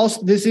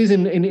is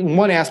in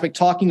one aspect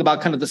talking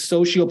about kind of the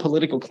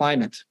socio-political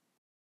climate,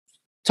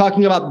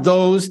 talking about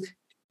those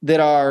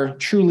that are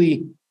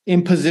truly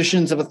in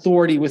positions of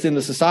authority within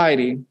the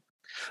society,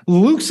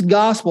 Luke's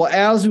gospel,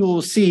 as we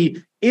will see,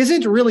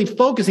 isn't really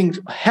focusing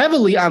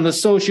heavily on the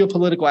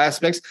socio-political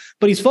aspects,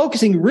 but he's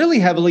focusing really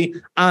heavily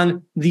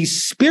on the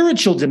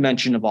spiritual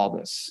dimension of all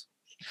this.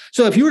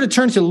 So if you were to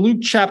turn to Luke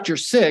chapter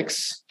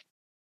 6,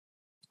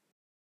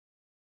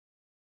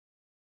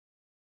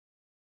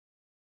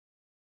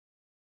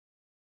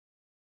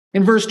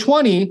 in verse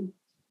 20,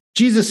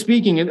 Jesus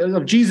speaking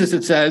of Jesus,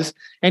 it says,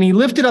 and he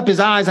lifted up his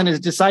eyes on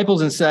his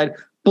disciples and said,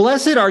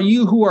 "Blessed are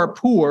you who are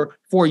poor,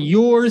 for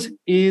yours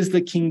is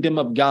the kingdom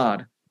of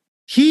God."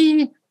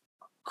 He,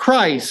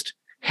 Christ,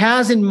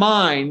 has in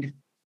mind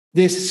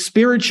this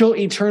spiritual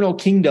eternal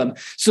kingdom.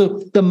 So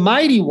the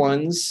mighty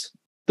ones,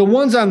 the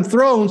ones on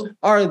thrones,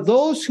 are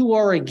those who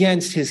are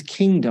against his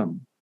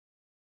kingdom.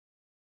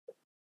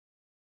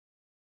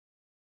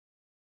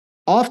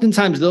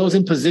 Oftentimes, those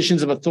in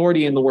positions of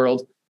authority in the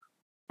world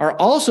are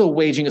also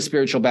waging a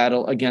spiritual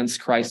battle against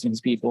Christ and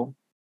his people.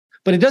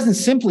 But it doesn't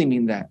simply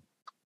mean that.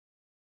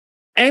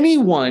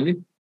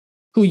 Anyone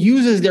who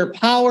uses their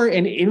power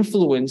and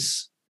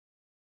influence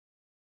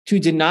to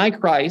deny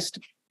Christ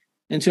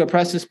and to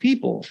oppress his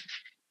people,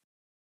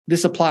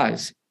 this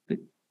applies.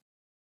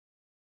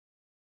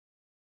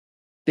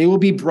 They will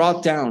be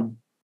brought down.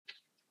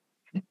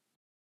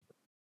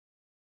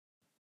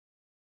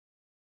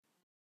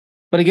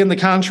 But again, the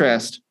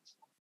contrast.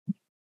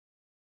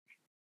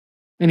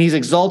 And he's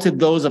exalted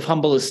those of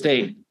humble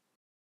estate.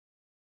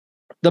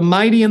 The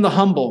mighty and the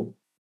humble.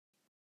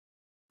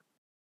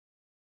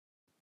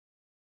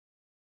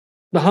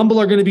 The humble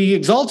are going to be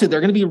exalted.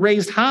 They're going to be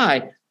raised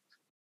high.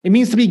 It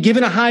means to be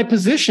given a high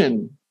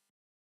position.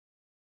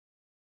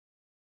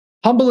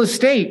 Humble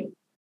estate,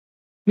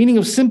 meaning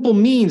of simple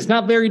means,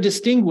 not very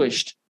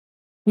distinguished.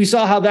 We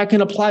saw how that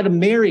can apply to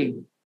Mary,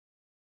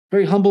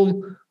 very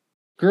humble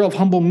girl of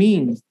humble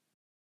means.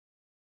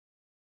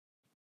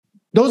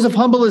 Those of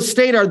humble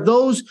estate are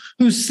those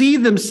who see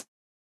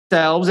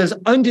themselves as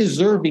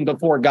undeserving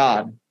before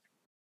God.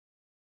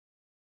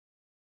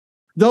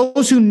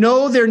 Those who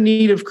know their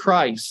need of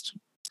Christ.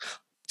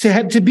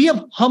 To be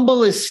of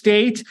humble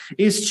estate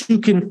is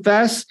to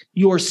confess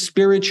your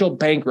spiritual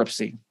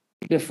bankruptcy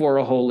before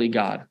a holy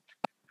God.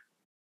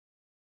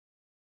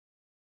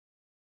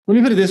 Let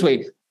me put it this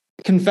way.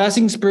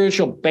 Confessing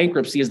spiritual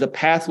bankruptcy is the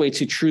pathway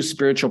to true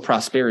spiritual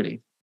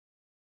prosperity.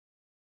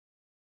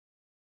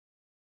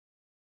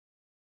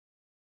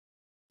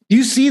 Do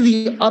you see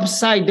the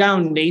upside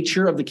down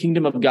nature of the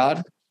kingdom of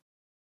God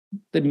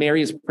that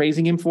Mary is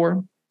praising him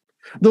for?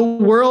 The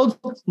world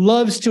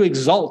loves to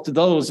exalt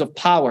those of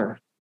power,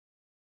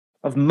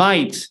 of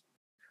might,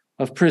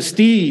 of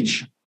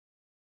prestige.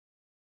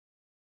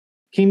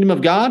 Kingdom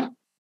of God,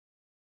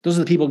 those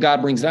are the people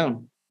God brings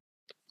down.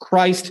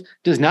 Christ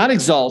does not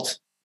exalt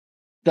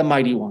the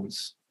mighty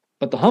ones,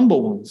 but the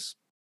humble ones.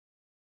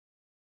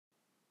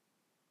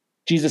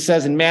 Jesus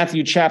says in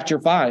Matthew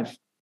chapter 5,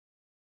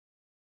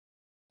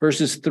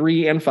 verses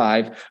 3 and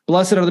 5,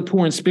 "Blessed are the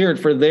poor in spirit,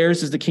 for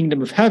theirs is the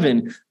kingdom of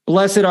heaven.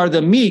 Blessed are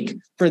the meek,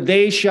 for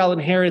they shall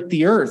inherit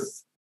the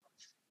earth."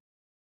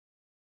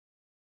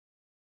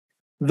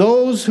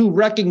 Those who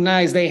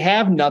recognize they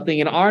have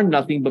nothing and are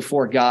nothing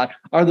before God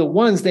are the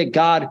ones that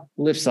God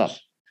lifts up,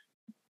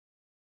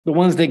 the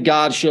ones that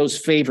God shows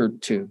favor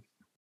to.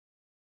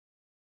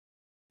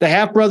 The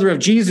half-brother of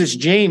Jesus,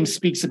 James,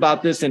 speaks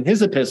about this in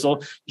his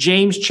epistle,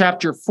 James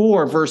chapter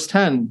 4, verse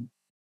 10.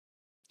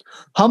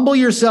 "Humble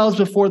yourselves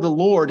before the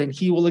Lord, and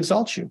he will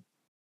exalt you."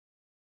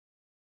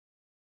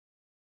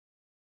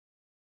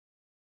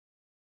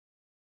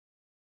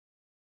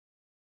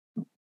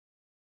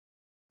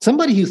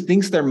 Somebody who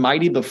thinks they're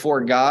mighty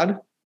before God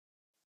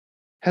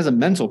has a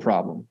mental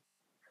problem.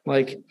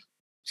 Just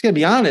gotta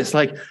be honest.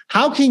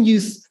 How can you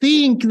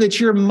think that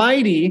you're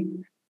mighty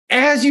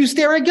as you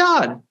stare at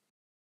God?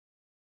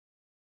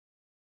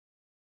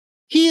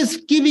 He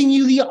is giving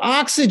you the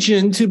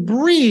oxygen to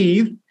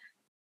breathe.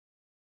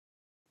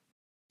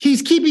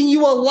 He's keeping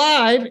you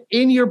alive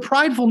in your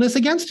pridefulness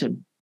against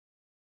him.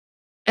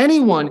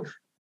 Anyone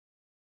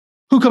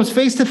who comes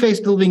face to face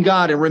with the living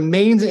God and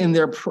remains in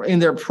their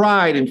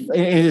pride and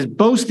is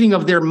boasting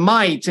of their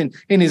might and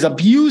is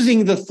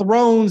abusing the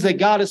thrones that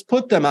God has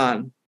put them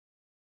on.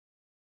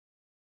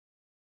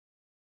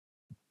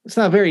 It's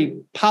not a very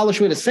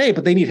polished way to say it,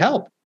 but they need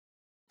help.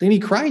 They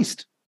need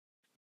Christ.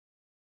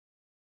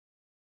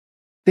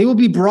 They will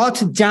be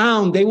brought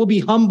down. They will be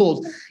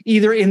humbled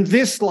either in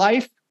this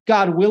life,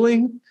 God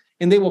willing,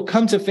 and they will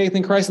come to faith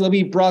in Christ, and they'll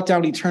be brought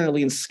down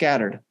eternally and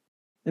scattered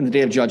in the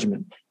day of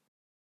judgment.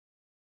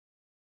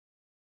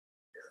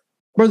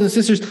 Brothers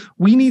and sisters,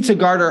 we need to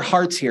guard our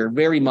hearts here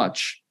very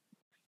much.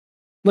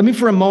 Let me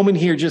for a moment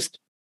here just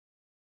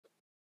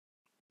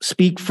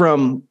speak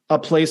from a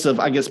place of,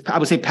 I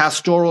would say,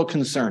 pastoral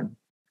concern.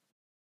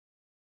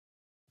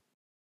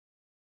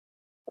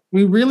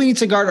 We really need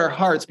to guard our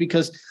hearts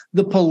because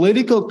the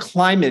political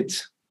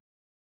climate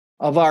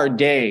of our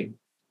day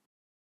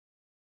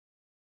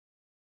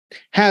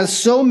has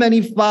so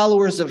many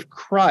followers of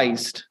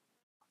Christ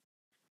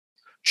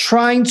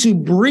trying to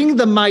bring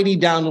the mighty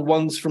down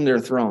ones from their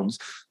thrones.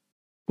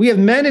 We have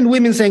men and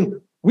women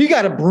saying, we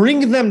got to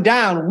bring them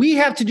down. We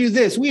have to do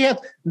this.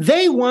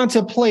 They want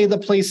to play the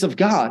place of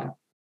God.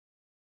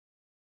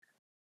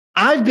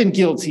 I've been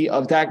guilty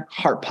of that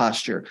heart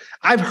posture.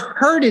 I've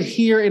heard it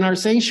here in our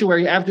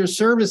sanctuary after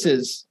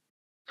services.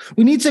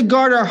 We need to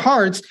guard our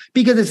hearts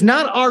because it's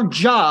not our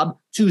job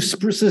to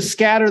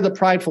scatter the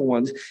prideful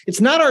ones.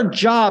 It's not our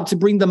job to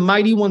bring the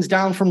mighty ones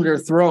down from their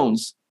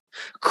thrones.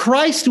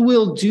 Christ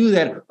will do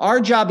that. Our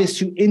job is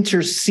to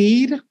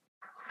intercede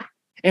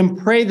and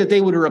pray that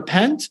they would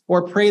repent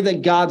or pray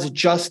that God's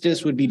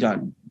justice would be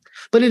done.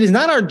 But it is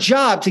not our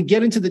job to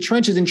get into the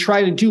trenches and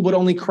try to do what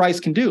only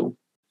Christ can do.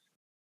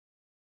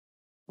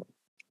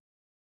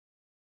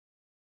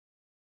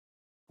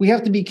 We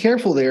have to be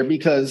careful there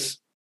because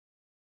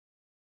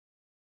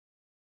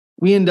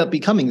we end up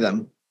becoming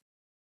them.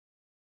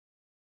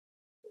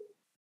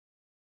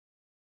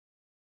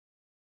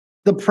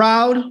 The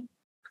proud,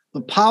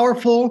 the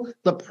powerful,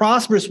 the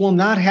prosperous will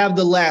not have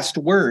the last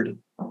word.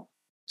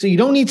 So you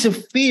don't need to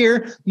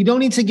fear. You don't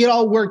need to get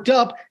all worked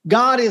up.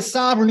 God is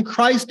sovereign.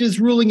 Christ is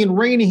ruling and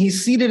reigning.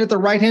 He's seated at the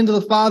right hand of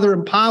the Father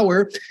in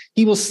power.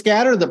 He will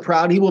scatter the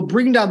proud. He will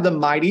bring down the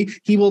mighty.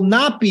 He will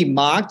not be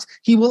mocked.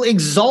 He will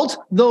exalt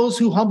those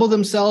who humble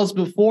themselves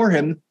before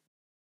him.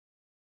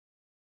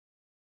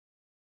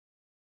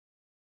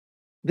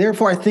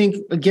 Therefore, I think,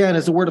 again,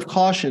 as a word of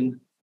caution,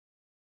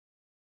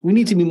 we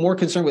need to be more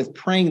concerned with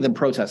praying than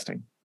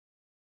protesting.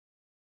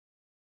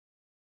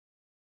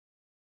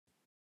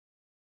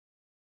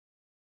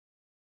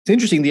 It's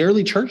interesting, the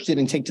early church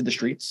didn't take to the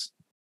streets.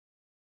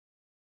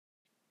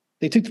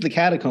 They took to the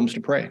catacombs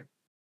to pray.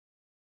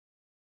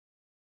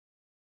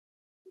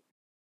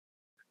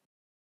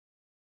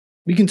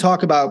 We can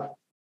talk about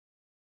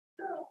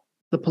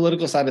the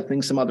political side of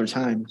things some other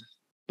time,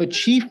 but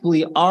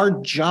chiefly our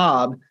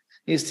job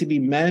is to be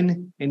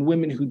men and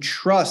women who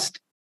trust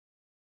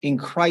in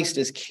Christ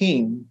as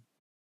King.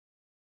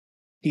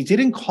 He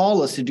didn't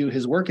call us to do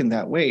his work in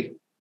that way.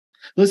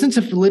 Listen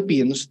to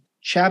Philippians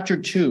chapter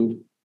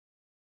 2,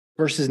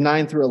 verses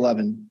 9 through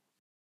 11.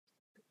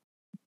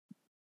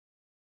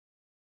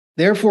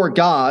 Therefore,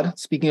 God,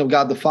 speaking of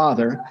God the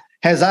Father,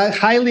 has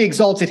highly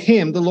exalted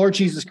him, the Lord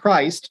Jesus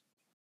Christ,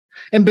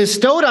 and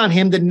bestowed on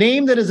him the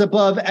name that is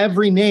above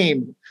every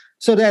name,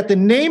 so that at the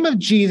name of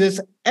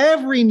Jesus,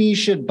 every knee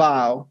should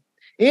bow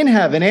in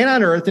heaven and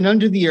on earth and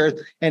under the earth,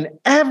 and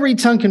every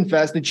tongue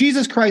confess that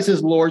Jesus Christ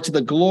is Lord to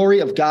the glory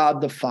of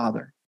God the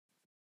Father.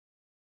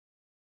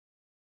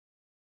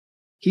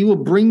 He will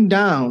bring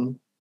down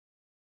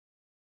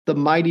the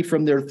mighty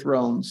from their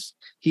thrones.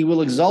 He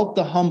will exalt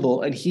the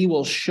humble, and he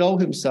will show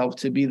himself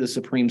to be the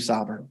supreme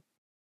sovereign.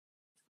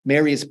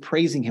 Mary is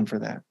praising him for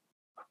that.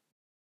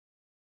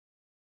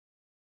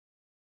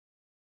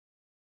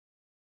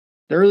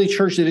 The early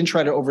church didn't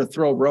try to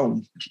overthrow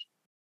Rome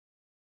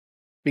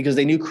because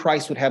they knew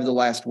Christ would have the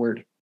last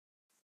word.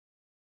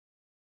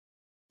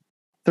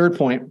 Third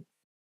point.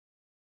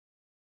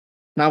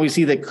 Now we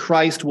see that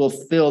Christ will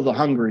fill the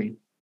hungry.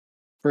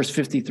 Verse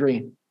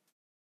 53.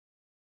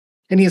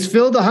 And he has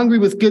filled the hungry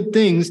with good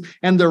things,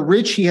 and the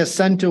rich he has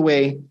sent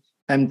away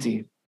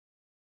empty.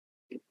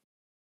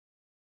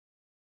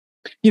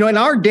 You know, in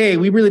our day,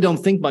 we really don't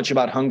think much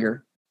about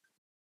hunger.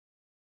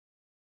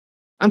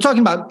 I'm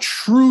talking about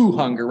true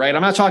hunger, right?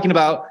 I'm not talking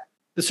about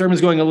the sermon's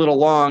going a little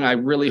long. I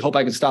really hope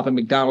I can stop at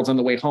McDonald's on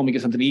the way home and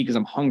get something to eat because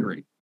I'm hungry.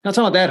 I'm not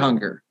talking about that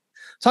hunger.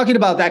 I'm talking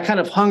about that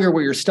kind of hunger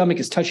where your stomach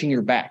is touching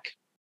your back,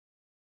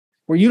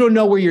 where you don't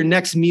know where your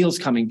next meal's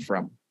coming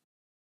from.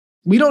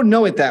 We don't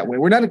know it that way.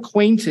 We're not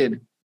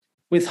acquainted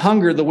with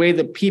hunger the way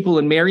that people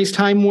in Mary's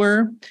time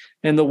were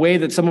and the way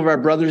that some of our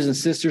brothers and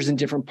sisters in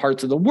different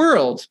parts of the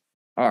world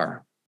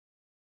are.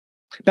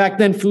 Back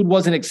then, food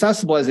wasn't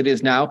accessible as it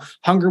is now.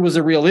 Hunger was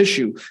a real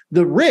issue.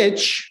 The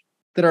rich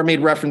that are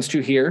made reference to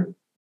here,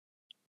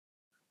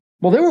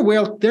 well, they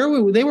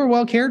were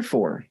well cared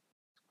for.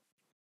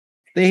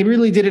 They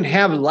really didn't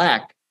have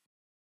lack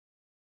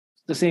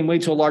the same way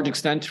to a large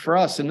extent for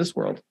us in this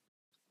world.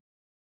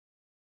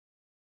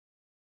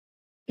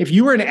 If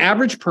you were an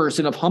average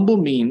person of humble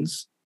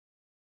means,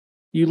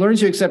 you learn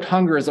to accept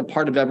hunger as a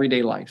part of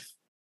everyday life.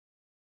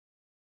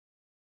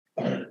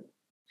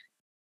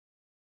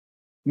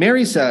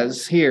 Mary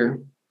says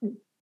here,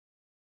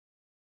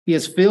 he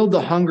has filled the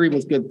hungry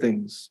with good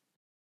things.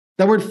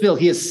 That word fill,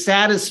 he has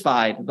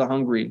satisfied the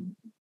hungry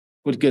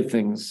with good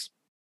things.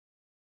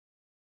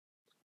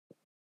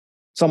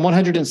 Psalm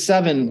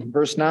 107,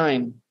 verse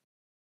 9.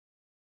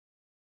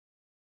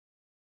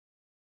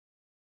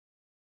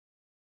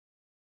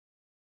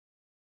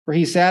 For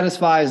he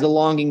satisfies the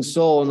longing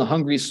soul, and the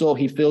hungry soul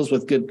he fills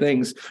with good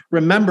things.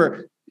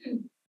 Remember,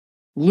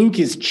 Luke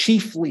is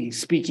chiefly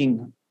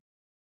speaking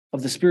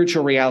of the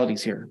spiritual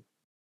realities here.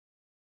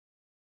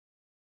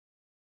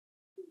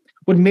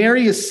 What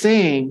Mary is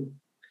saying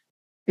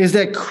is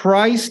that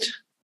Christ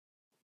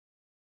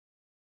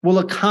will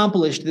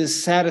accomplish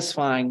this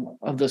satisfying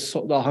of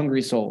the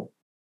hungry soul.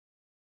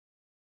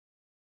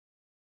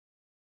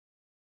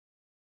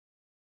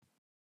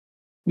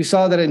 We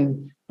saw that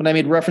when I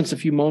made reference a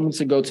few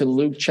moments ago to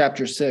Luke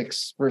chapter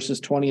 6, verses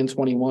 20 and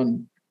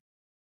 21.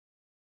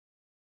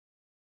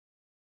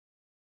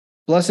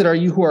 Blessed are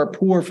you who are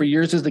poor, for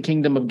yours is the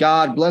kingdom of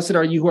God. Blessed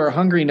are you who are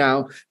hungry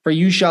now, for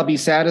you shall be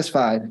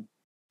satisfied.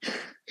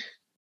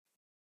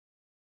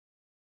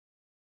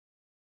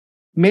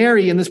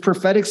 Mary, in this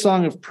prophetic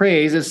song of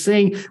praise, is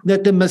saying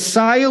that the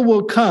Messiah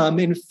will come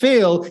and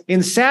fill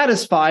and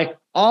satisfy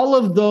all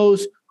of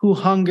those who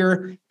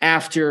hunger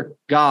after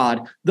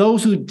God,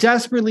 those who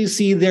desperately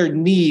see their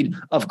need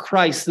of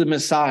Christ the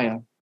Messiah.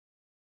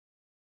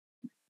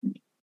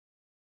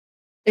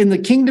 In the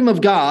kingdom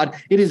of God,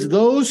 it is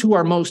those who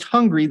are most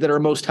hungry that are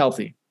most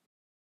healthy.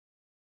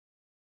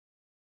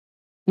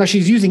 Now,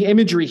 she's using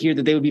imagery here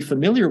that they would be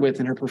familiar with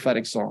in her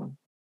prophetic song.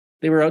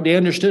 They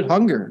understood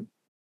hunger.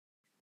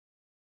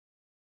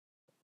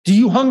 Do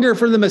you hunger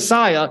for the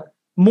Messiah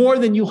more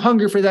than you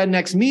hunger for that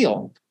next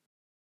meal?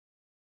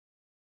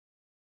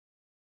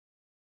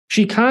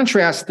 She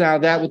contrasts now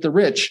that with the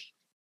rich,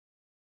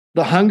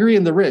 the hungry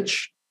and the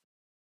rich.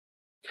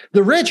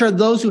 The rich are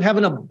those who have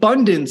an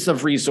abundance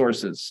of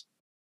resources.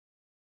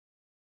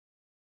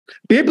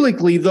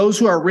 Biblically, those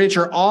who are rich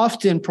are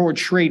often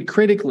portrayed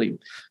critically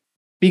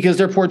because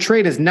they're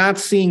portrayed as not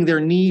seeing their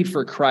need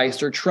for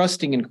Christ or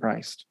trusting in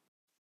Christ.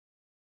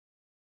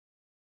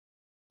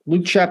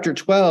 Luke chapter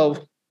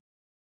 12,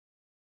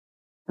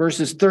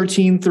 verses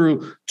 13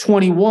 through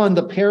 21,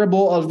 the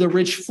parable of the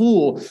rich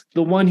fool,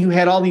 the one who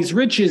had all these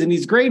riches and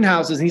these grain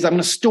houses, and I'm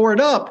going to store it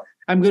up.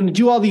 I'm going to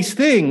do all these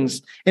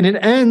things. And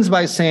it ends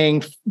by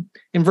saying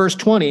in verse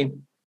 20,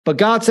 but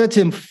God said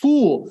to him,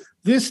 fool,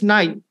 this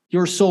night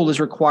your soul is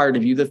required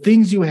of you. The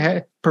things you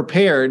had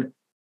prepared,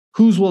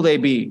 whose will they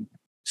be?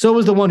 So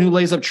is the one who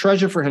lays up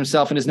treasure for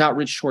himself and is not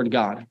rich toward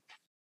God.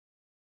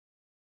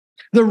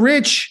 The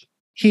rich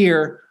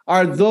here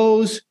are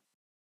those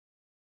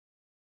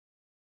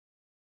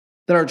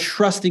that are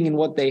trusting in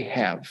what they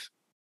have.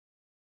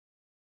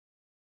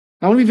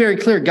 I want to be very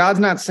clear. God's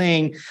not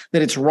saying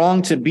that it's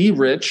wrong to be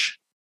rich,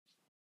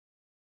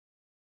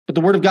 but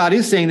the word of God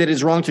is saying that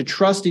it's wrong to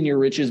trust in your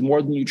riches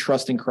more than you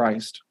trust in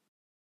Christ.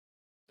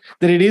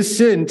 That it is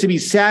sin to be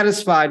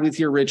satisfied with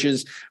your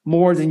riches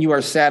more than you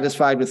are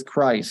satisfied with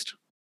Christ.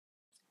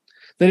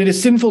 That it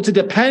is sinful to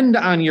depend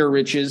on your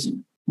riches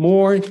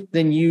more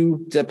than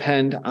you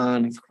depend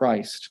on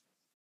Christ.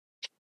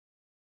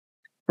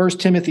 1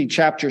 Timothy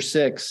chapter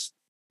 6,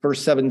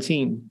 verse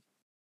 17.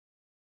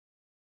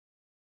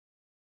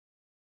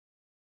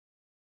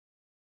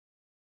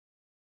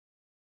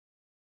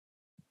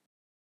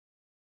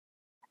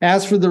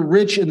 As for the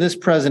rich in this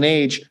present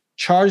age,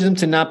 charge them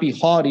to not be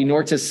haughty,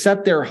 nor to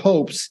set their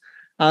hopes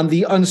on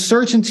the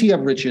uncertainty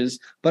of riches,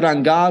 but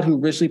on God who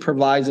richly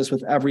provides us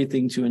with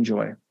everything to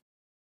enjoy.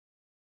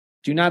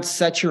 Do not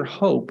set your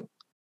hope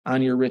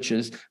on your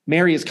riches.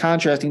 Mary is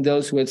contrasting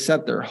those who had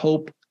set their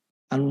hope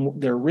on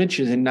their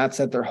riches and not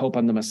set their hope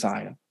on the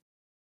Messiah.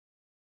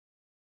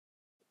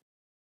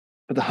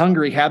 But the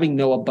hungry, having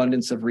no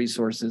abundance of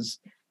resources,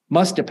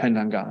 must depend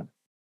on God.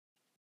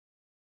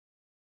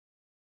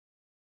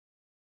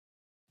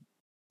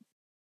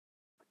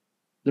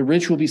 The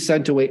rich will be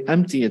sent away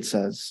empty, it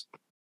says.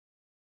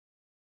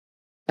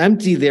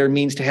 Empty there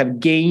means to have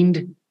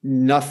gained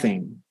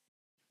nothing.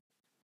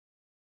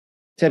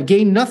 To have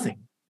gained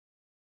nothing.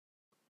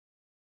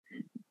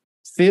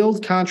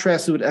 Filled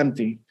contrasted with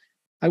empty.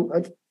 I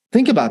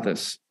think about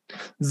this.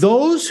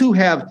 Those who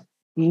have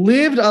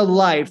lived a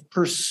life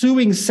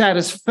pursuing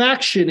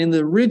satisfaction in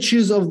the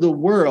riches of the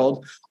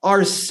world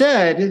are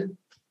said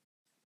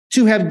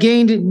to have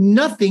gained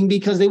nothing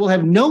because they will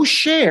have no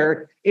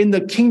share in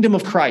the kingdom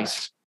of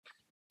Christ.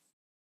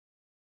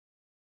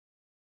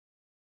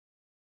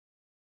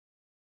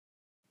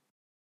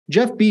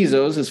 Jeff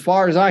Bezos, as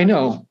far as I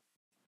know,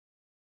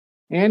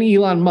 and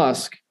Elon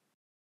Musk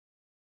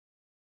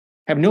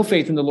have no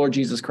faith in the Lord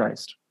Jesus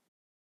Christ.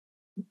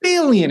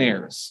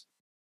 Billionaires.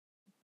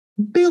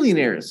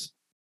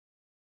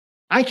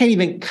 I can't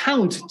even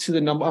count to the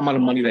amount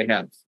of money they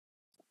have.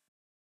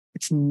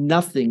 It's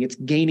nothing. It's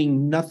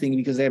gaining nothing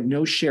because they have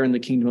no share in the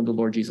kingdom of the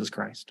Lord Jesus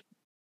Christ.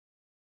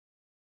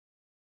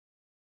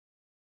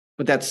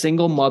 But that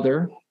single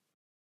mother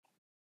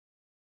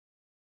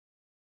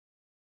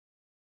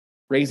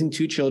raising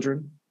 2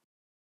 children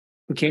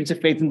who came to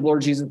faith in the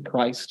Lord Jesus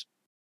Christ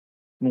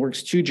and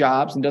works 2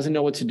 jobs and doesn't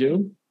know what to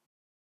do.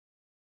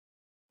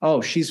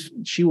 Oh,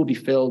 she will be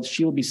filled.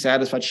 She will be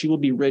satisfied. She will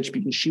be rich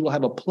because she will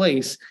have a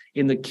place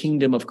in the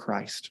kingdom of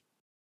Christ.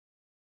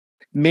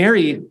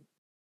 Mary,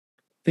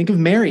 think of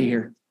Mary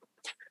here.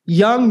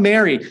 Young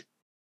Mary,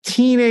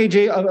 teenage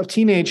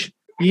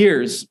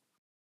years,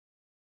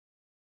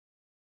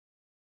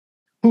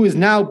 who is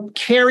now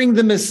carrying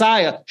the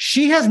Messiah.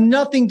 She has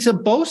nothing to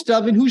boast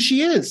of in who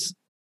she is.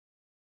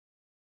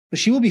 But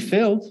she will be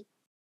filled.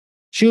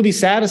 She will be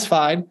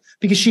satisfied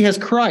because she has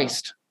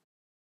Christ.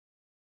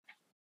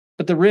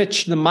 But the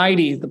rich, the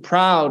mighty, the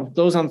proud,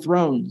 those on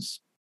thrones,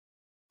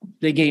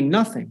 they gain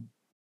nothing.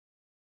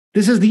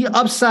 This is the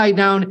upside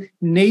down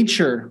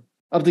nature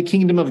of the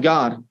kingdom of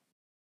God.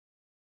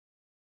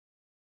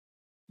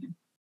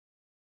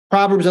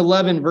 Proverbs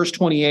 11, verse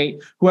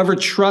 28, whoever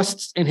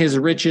trusts in his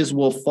riches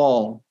will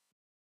fall,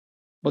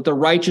 but the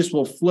righteous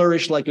will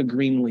flourish like a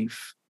green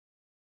leaf.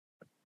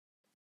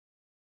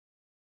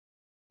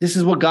 This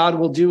is what God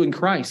will do in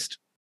Christ.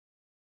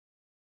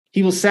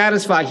 He will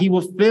satisfy, he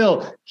will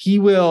fill, he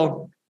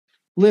will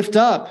lift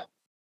up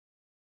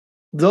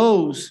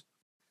those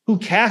who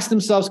cast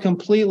themselves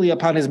completely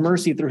upon his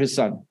mercy through his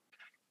Son.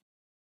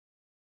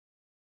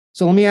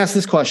 So let me ask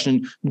this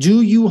question.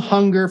 Do you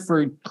hunger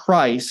for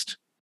Christ,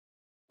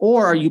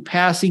 or are you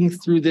passing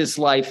through this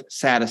life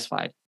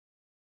satisfied?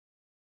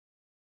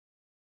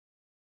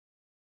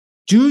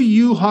 Do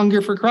you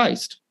hunger for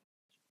Christ,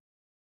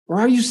 or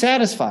are you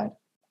satisfied?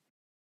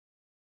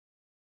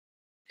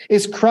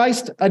 Is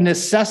Christ a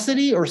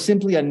necessity or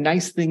simply a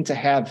nice thing to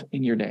have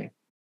in your day?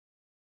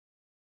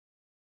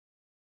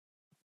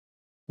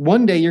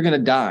 One day you're going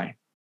to die,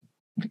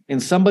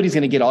 and somebody's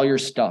going to get all your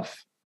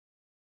stuff.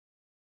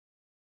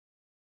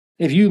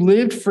 If you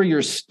lived for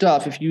your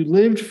stuff, if you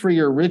lived for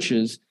your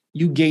riches,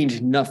 you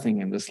gained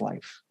nothing in this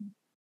life.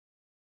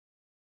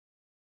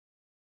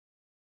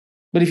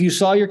 But if you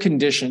saw your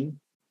condition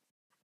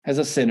as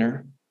a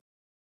sinner,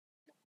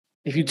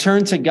 if you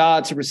turn to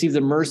God to receive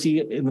the mercy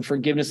and the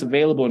forgiveness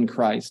available in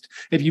Christ,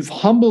 if you've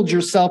humbled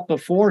yourself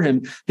before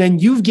him, then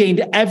you've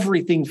gained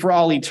everything for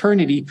all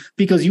eternity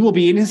because you will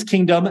be in his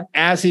kingdom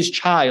as his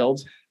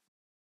child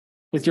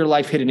with your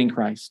life hidden in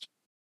Christ.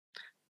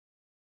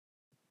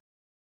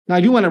 Now,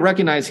 I do want to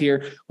recognize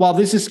here, while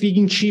this is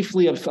speaking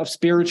chiefly of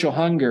spiritual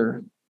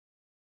hunger,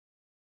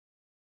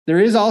 there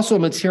is also a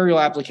material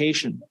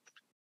application.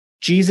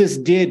 Jesus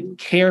did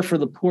care for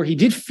the poor. He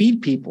did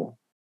feed people.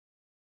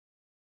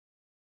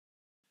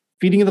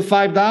 Feeding of the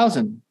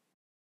 5,000.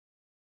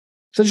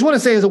 So I just want to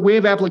say, as a way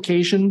of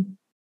application,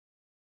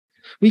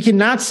 we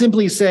cannot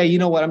simply say, you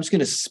know what, I'm just going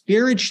to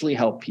spiritually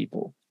help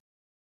people.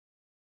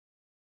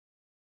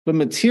 But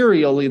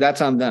materially,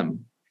 that's on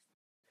them.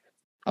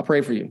 I'll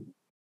pray for you.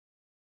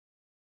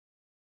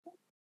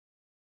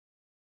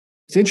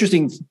 It's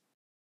interesting.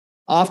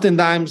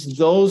 Oftentimes,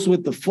 those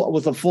with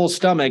a full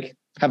stomach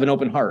have an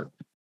open heart.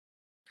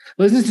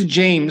 Listen to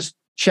James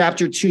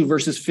chapter 2,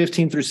 verses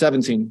 15 through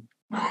 17.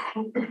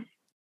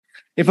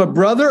 If a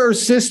brother or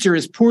sister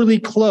is poorly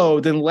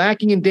clothed and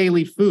lacking in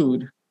daily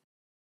food,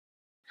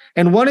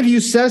 and one of you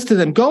says to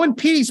them, go in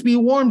peace, be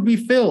warmed, be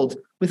filled,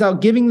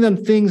 without giving them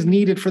things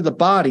needed for the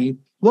body,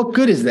 what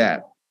good is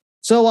that?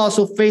 So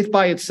also faith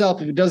by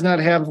itself, if it does not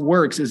have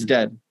works, is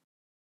dead.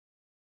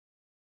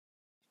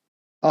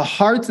 A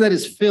heart that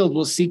is filled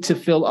will seek to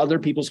fill other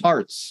people's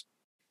hearts.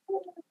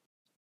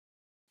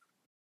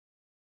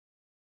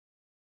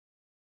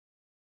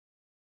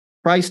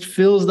 Christ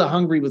fills the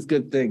hungry with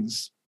good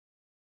things.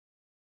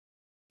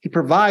 He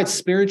provides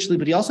spiritually,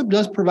 but he also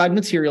does provide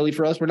materially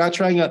for us. We're not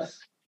trying to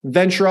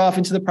venture off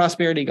into the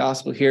prosperity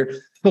gospel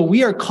here, but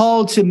we are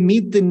called to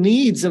meet the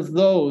needs of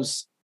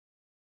those.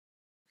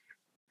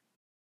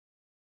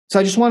 So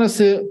I just want us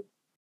to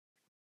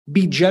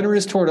be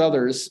generous toward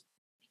others,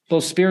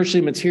 both spiritually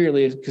and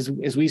materially, because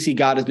as we see,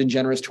 God has been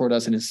generous toward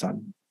us in his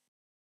Son.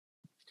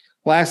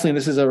 Lastly, and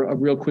this is a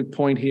real quick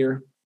point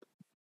here,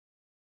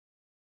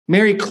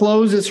 Mary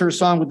closes her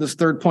song with this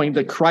third point,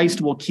 that Christ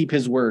will keep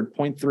his word.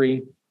 Point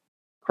 3.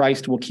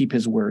 Christ will keep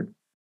his word.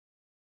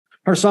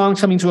 Her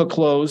song's coming to a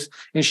close,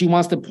 and she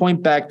wants to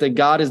point back that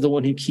God is the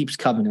one who keeps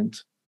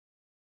covenant.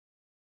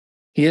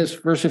 He is,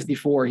 verse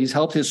 54, he's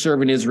helped his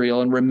servant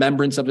Israel in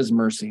remembrance of his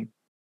mercy,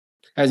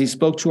 as he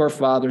spoke to our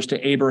fathers,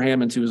 to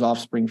Abraham, and to his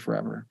offspring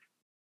forever.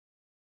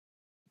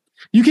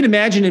 You can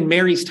imagine in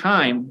Mary's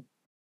time,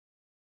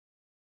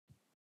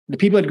 the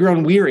people had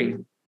grown weary.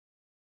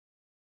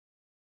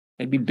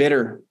 They'd be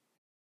bitter.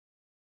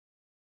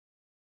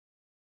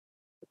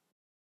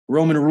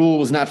 Roman rule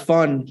was not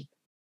fun.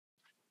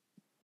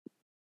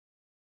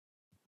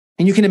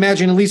 And you can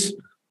imagine at least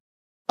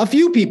a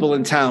few people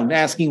in town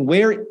asking,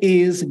 where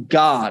is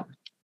God?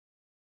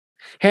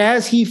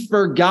 Has he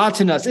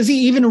forgotten us? Is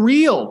he even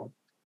real?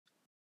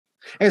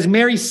 As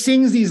Mary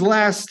sings these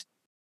last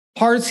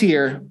parts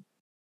here,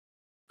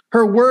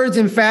 her words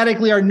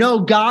emphatically are,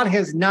 no, God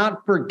has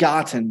not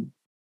forgotten.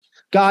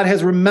 God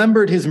has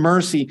remembered his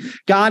mercy.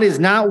 God is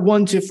not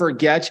one to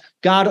forget.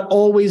 God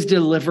always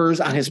delivers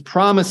on his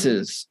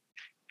promises.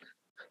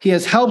 He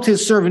has helped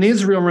his servant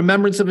Israel in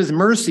remembrance of his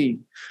mercy.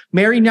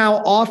 Mary now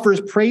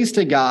offers praise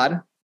to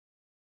God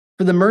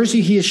for the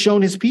mercy he has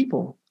shown his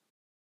people.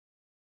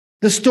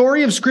 The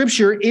story of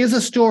Scripture is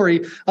a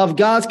story of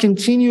God's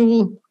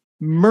continual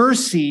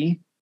mercy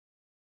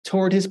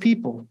toward his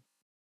people.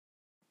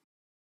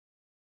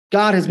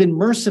 God has been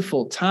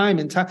merciful time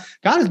and time.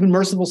 God has been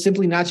merciful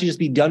simply not to just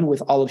be done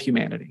with all of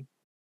humanity.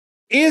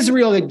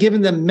 Israel had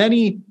given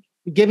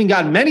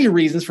God many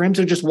reasons for him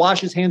to just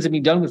wash his hands and be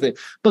done with it.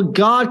 But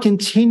God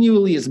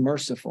continually is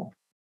merciful.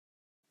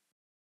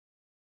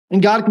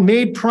 And God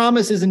made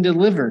promises and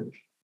delivered.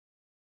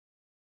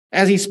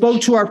 As he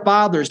spoke to our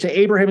fathers, to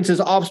Abraham and to his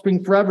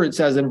offspring forever, it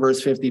says in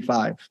verse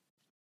 55.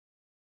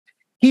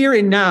 Here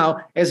and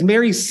now, as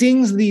Mary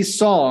sings these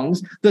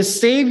songs, the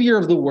Savior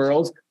of the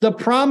world, the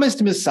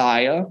promised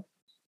Messiah,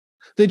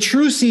 the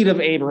true seed of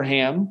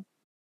Abraham,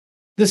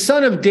 the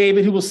son of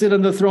David who will sit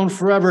on the throne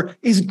forever,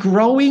 is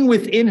growing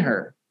within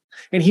her.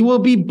 And he will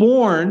be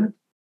born,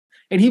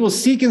 and he will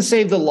seek and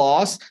save the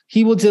lost.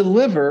 He will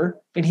deliver,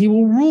 and he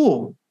will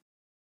rule.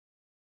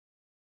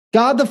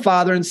 God the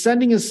Father, in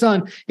sending his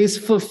Son, is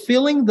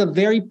fulfilling the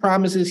very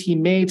promises he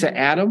made to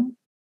Adam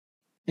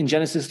in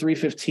Genesis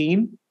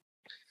 3:15,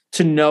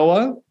 to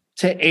Noah,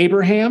 to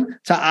Abraham,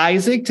 to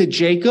Isaac, to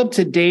Jacob,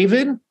 to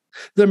David.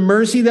 The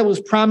mercy that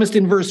was promised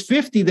in verse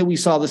 50 that we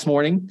saw this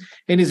morning,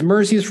 and his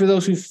mercy is for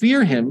those who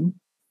fear him,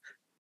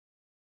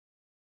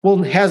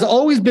 has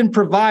always been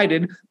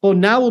provided, but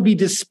now will be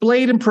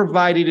displayed and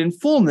provided in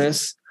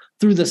fullness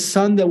through the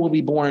Son that will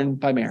be born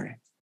by Mary.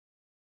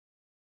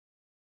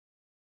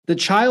 The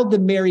child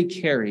that Mary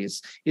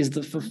carries is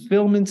the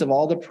fulfillment of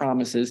all the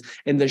promises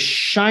and the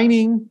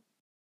shining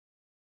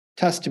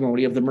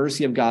testimony of the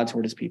mercy of God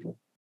toward his people.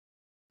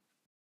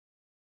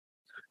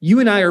 You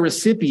and I are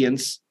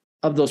recipients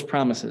of those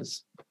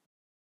promises.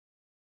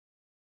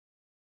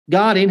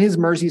 God, in his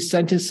mercy,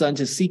 sent his Son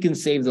to seek and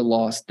save the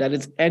lost. That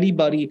is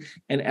anybody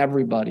and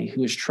everybody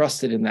who is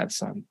trusted in that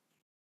Son.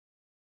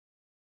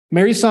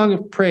 Mary's song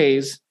of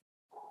praise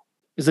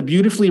is a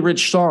beautifully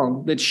rich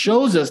song that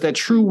shows us that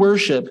true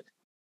worship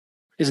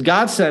is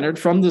God-centered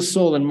from the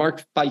soul and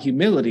marked by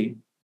humility.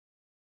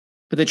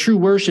 But the true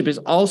worship is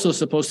also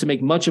supposed to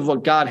make much of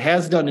what God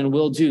has done and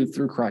will do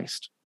through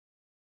Christ.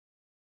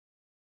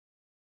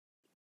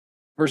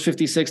 Verse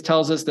 56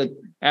 tells us that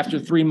after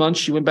 3 months,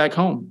 she went back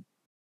home.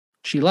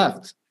 She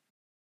left.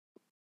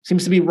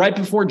 Seems to be right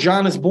before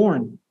John is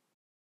born.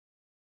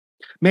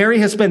 Mary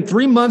has spent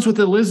 3 months with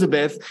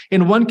Elizabeth,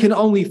 and one can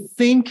only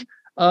think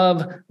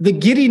of the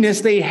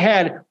giddiness they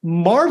had,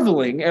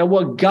 marveling at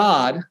what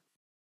God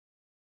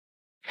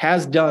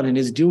has done and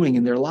is doing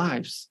in their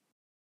lives.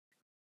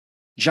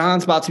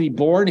 John's about to be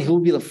born. He will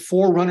be the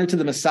forerunner to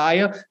the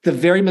Messiah. The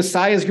very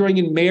Messiah is growing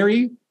in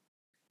Mary.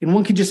 And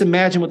one can just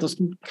imagine what those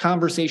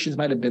conversations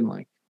might have been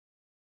like.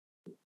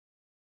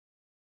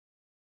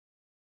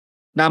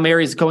 Now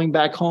Mary's going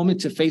back home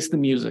to face the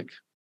music.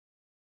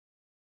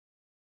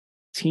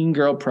 Teen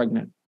girl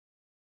pregnant.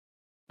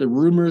 The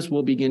rumors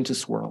will begin to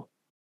swirl.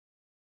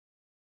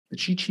 Did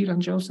she cheat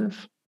on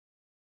Joseph?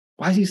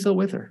 Why is he still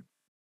with her?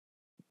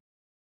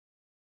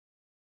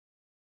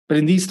 But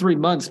in these 3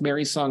 months,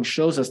 Mary's song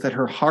shows us that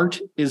her heart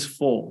is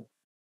full.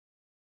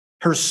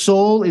 Her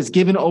soul is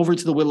given over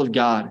to the will of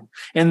God.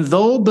 And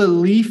though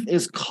belief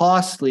is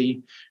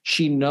costly,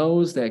 she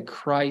knows that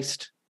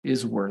Christ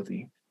is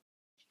worthy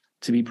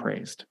to be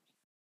praised.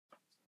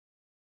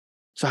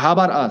 So how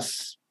about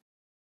us?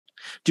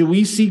 Do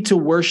we seek to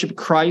worship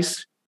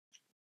Christ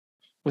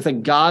with a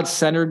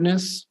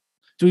God-centeredness?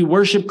 Do we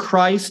worship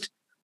Christ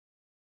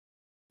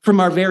from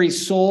our very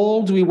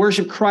soul? Do we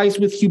worship Christ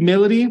with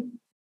humility?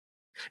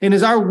 And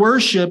is our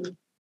worship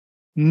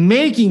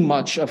making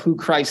much of who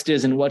Christ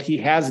is and what he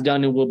has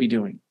done and will be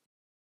doing?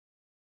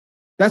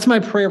 That's my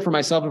prayer for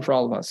myself and for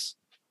all of us.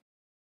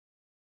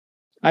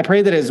 I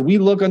pray that as we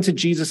look unto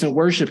Jesus and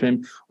worship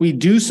him, we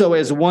do so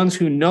as ones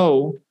who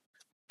know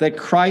that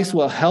Christ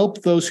will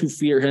help those who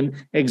fear him,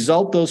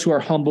 exalt those who are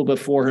humble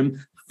before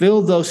him,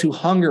 fill those who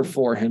hunger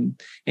for him,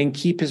 and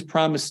keep his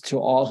promise to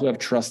all who have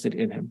trusted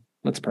in him.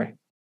 Let's pray.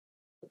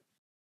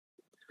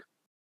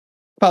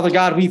 Father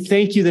God, we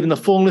thank you that in the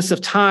fullness of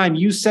time,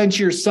 you sent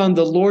your Son,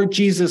 the Lord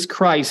Jesus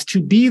Christ,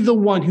 to be the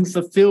one who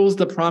fulfills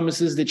the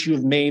promises that you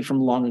have made from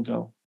long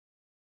ago.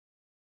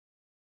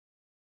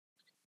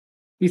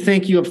 We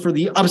thank you for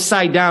the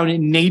upside down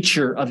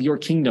nature of your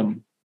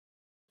kingdom.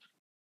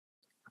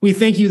 We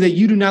thank you that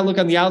you do not look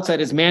on the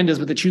outside as man does,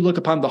 but that you look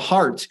upon the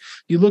heart.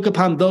 You look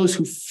upon those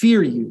who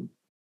fear you.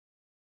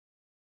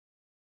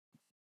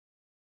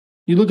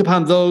 You look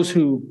upon those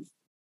who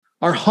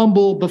are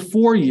humble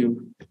before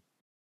you.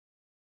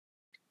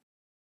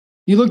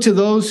 You look to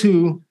those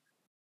who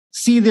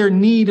see their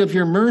need of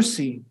your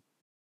mercy.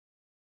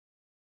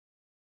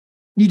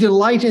 You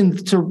delight in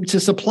to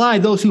supply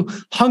those who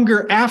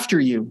hunger after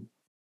you.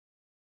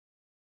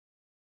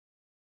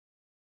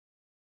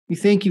 We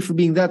thank you for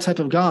being that type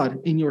of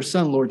God in your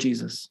Son, Lord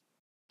Jesus.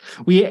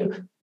 We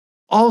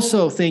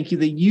Also, thank you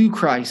that you,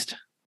 Christ,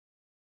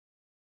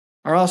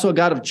 are also a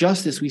God of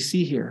justice we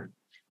see here.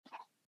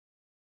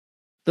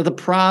 That the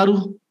proud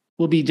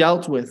will be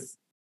dealt with.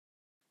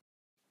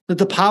 That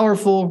the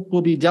powerful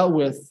will be dealt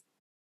with.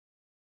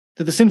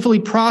 That the sinfully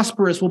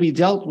prosperous will be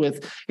dealt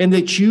with. And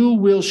that you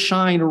will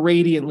shine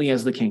radiantly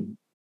as the King.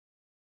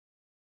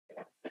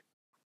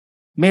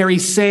 Mary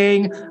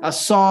sang a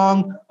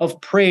song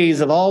of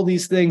praise of all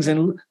these things.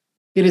 And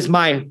it is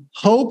my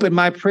hope and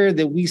my prayer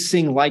that we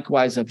sing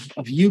likewise of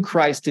you,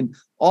 Christ, and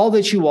all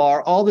that you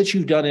are, all that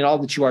you've done, and all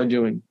that you are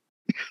doing.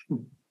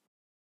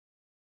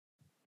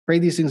 Pray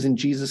these things in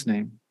Jesus'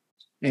 name.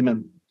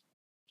 Amen.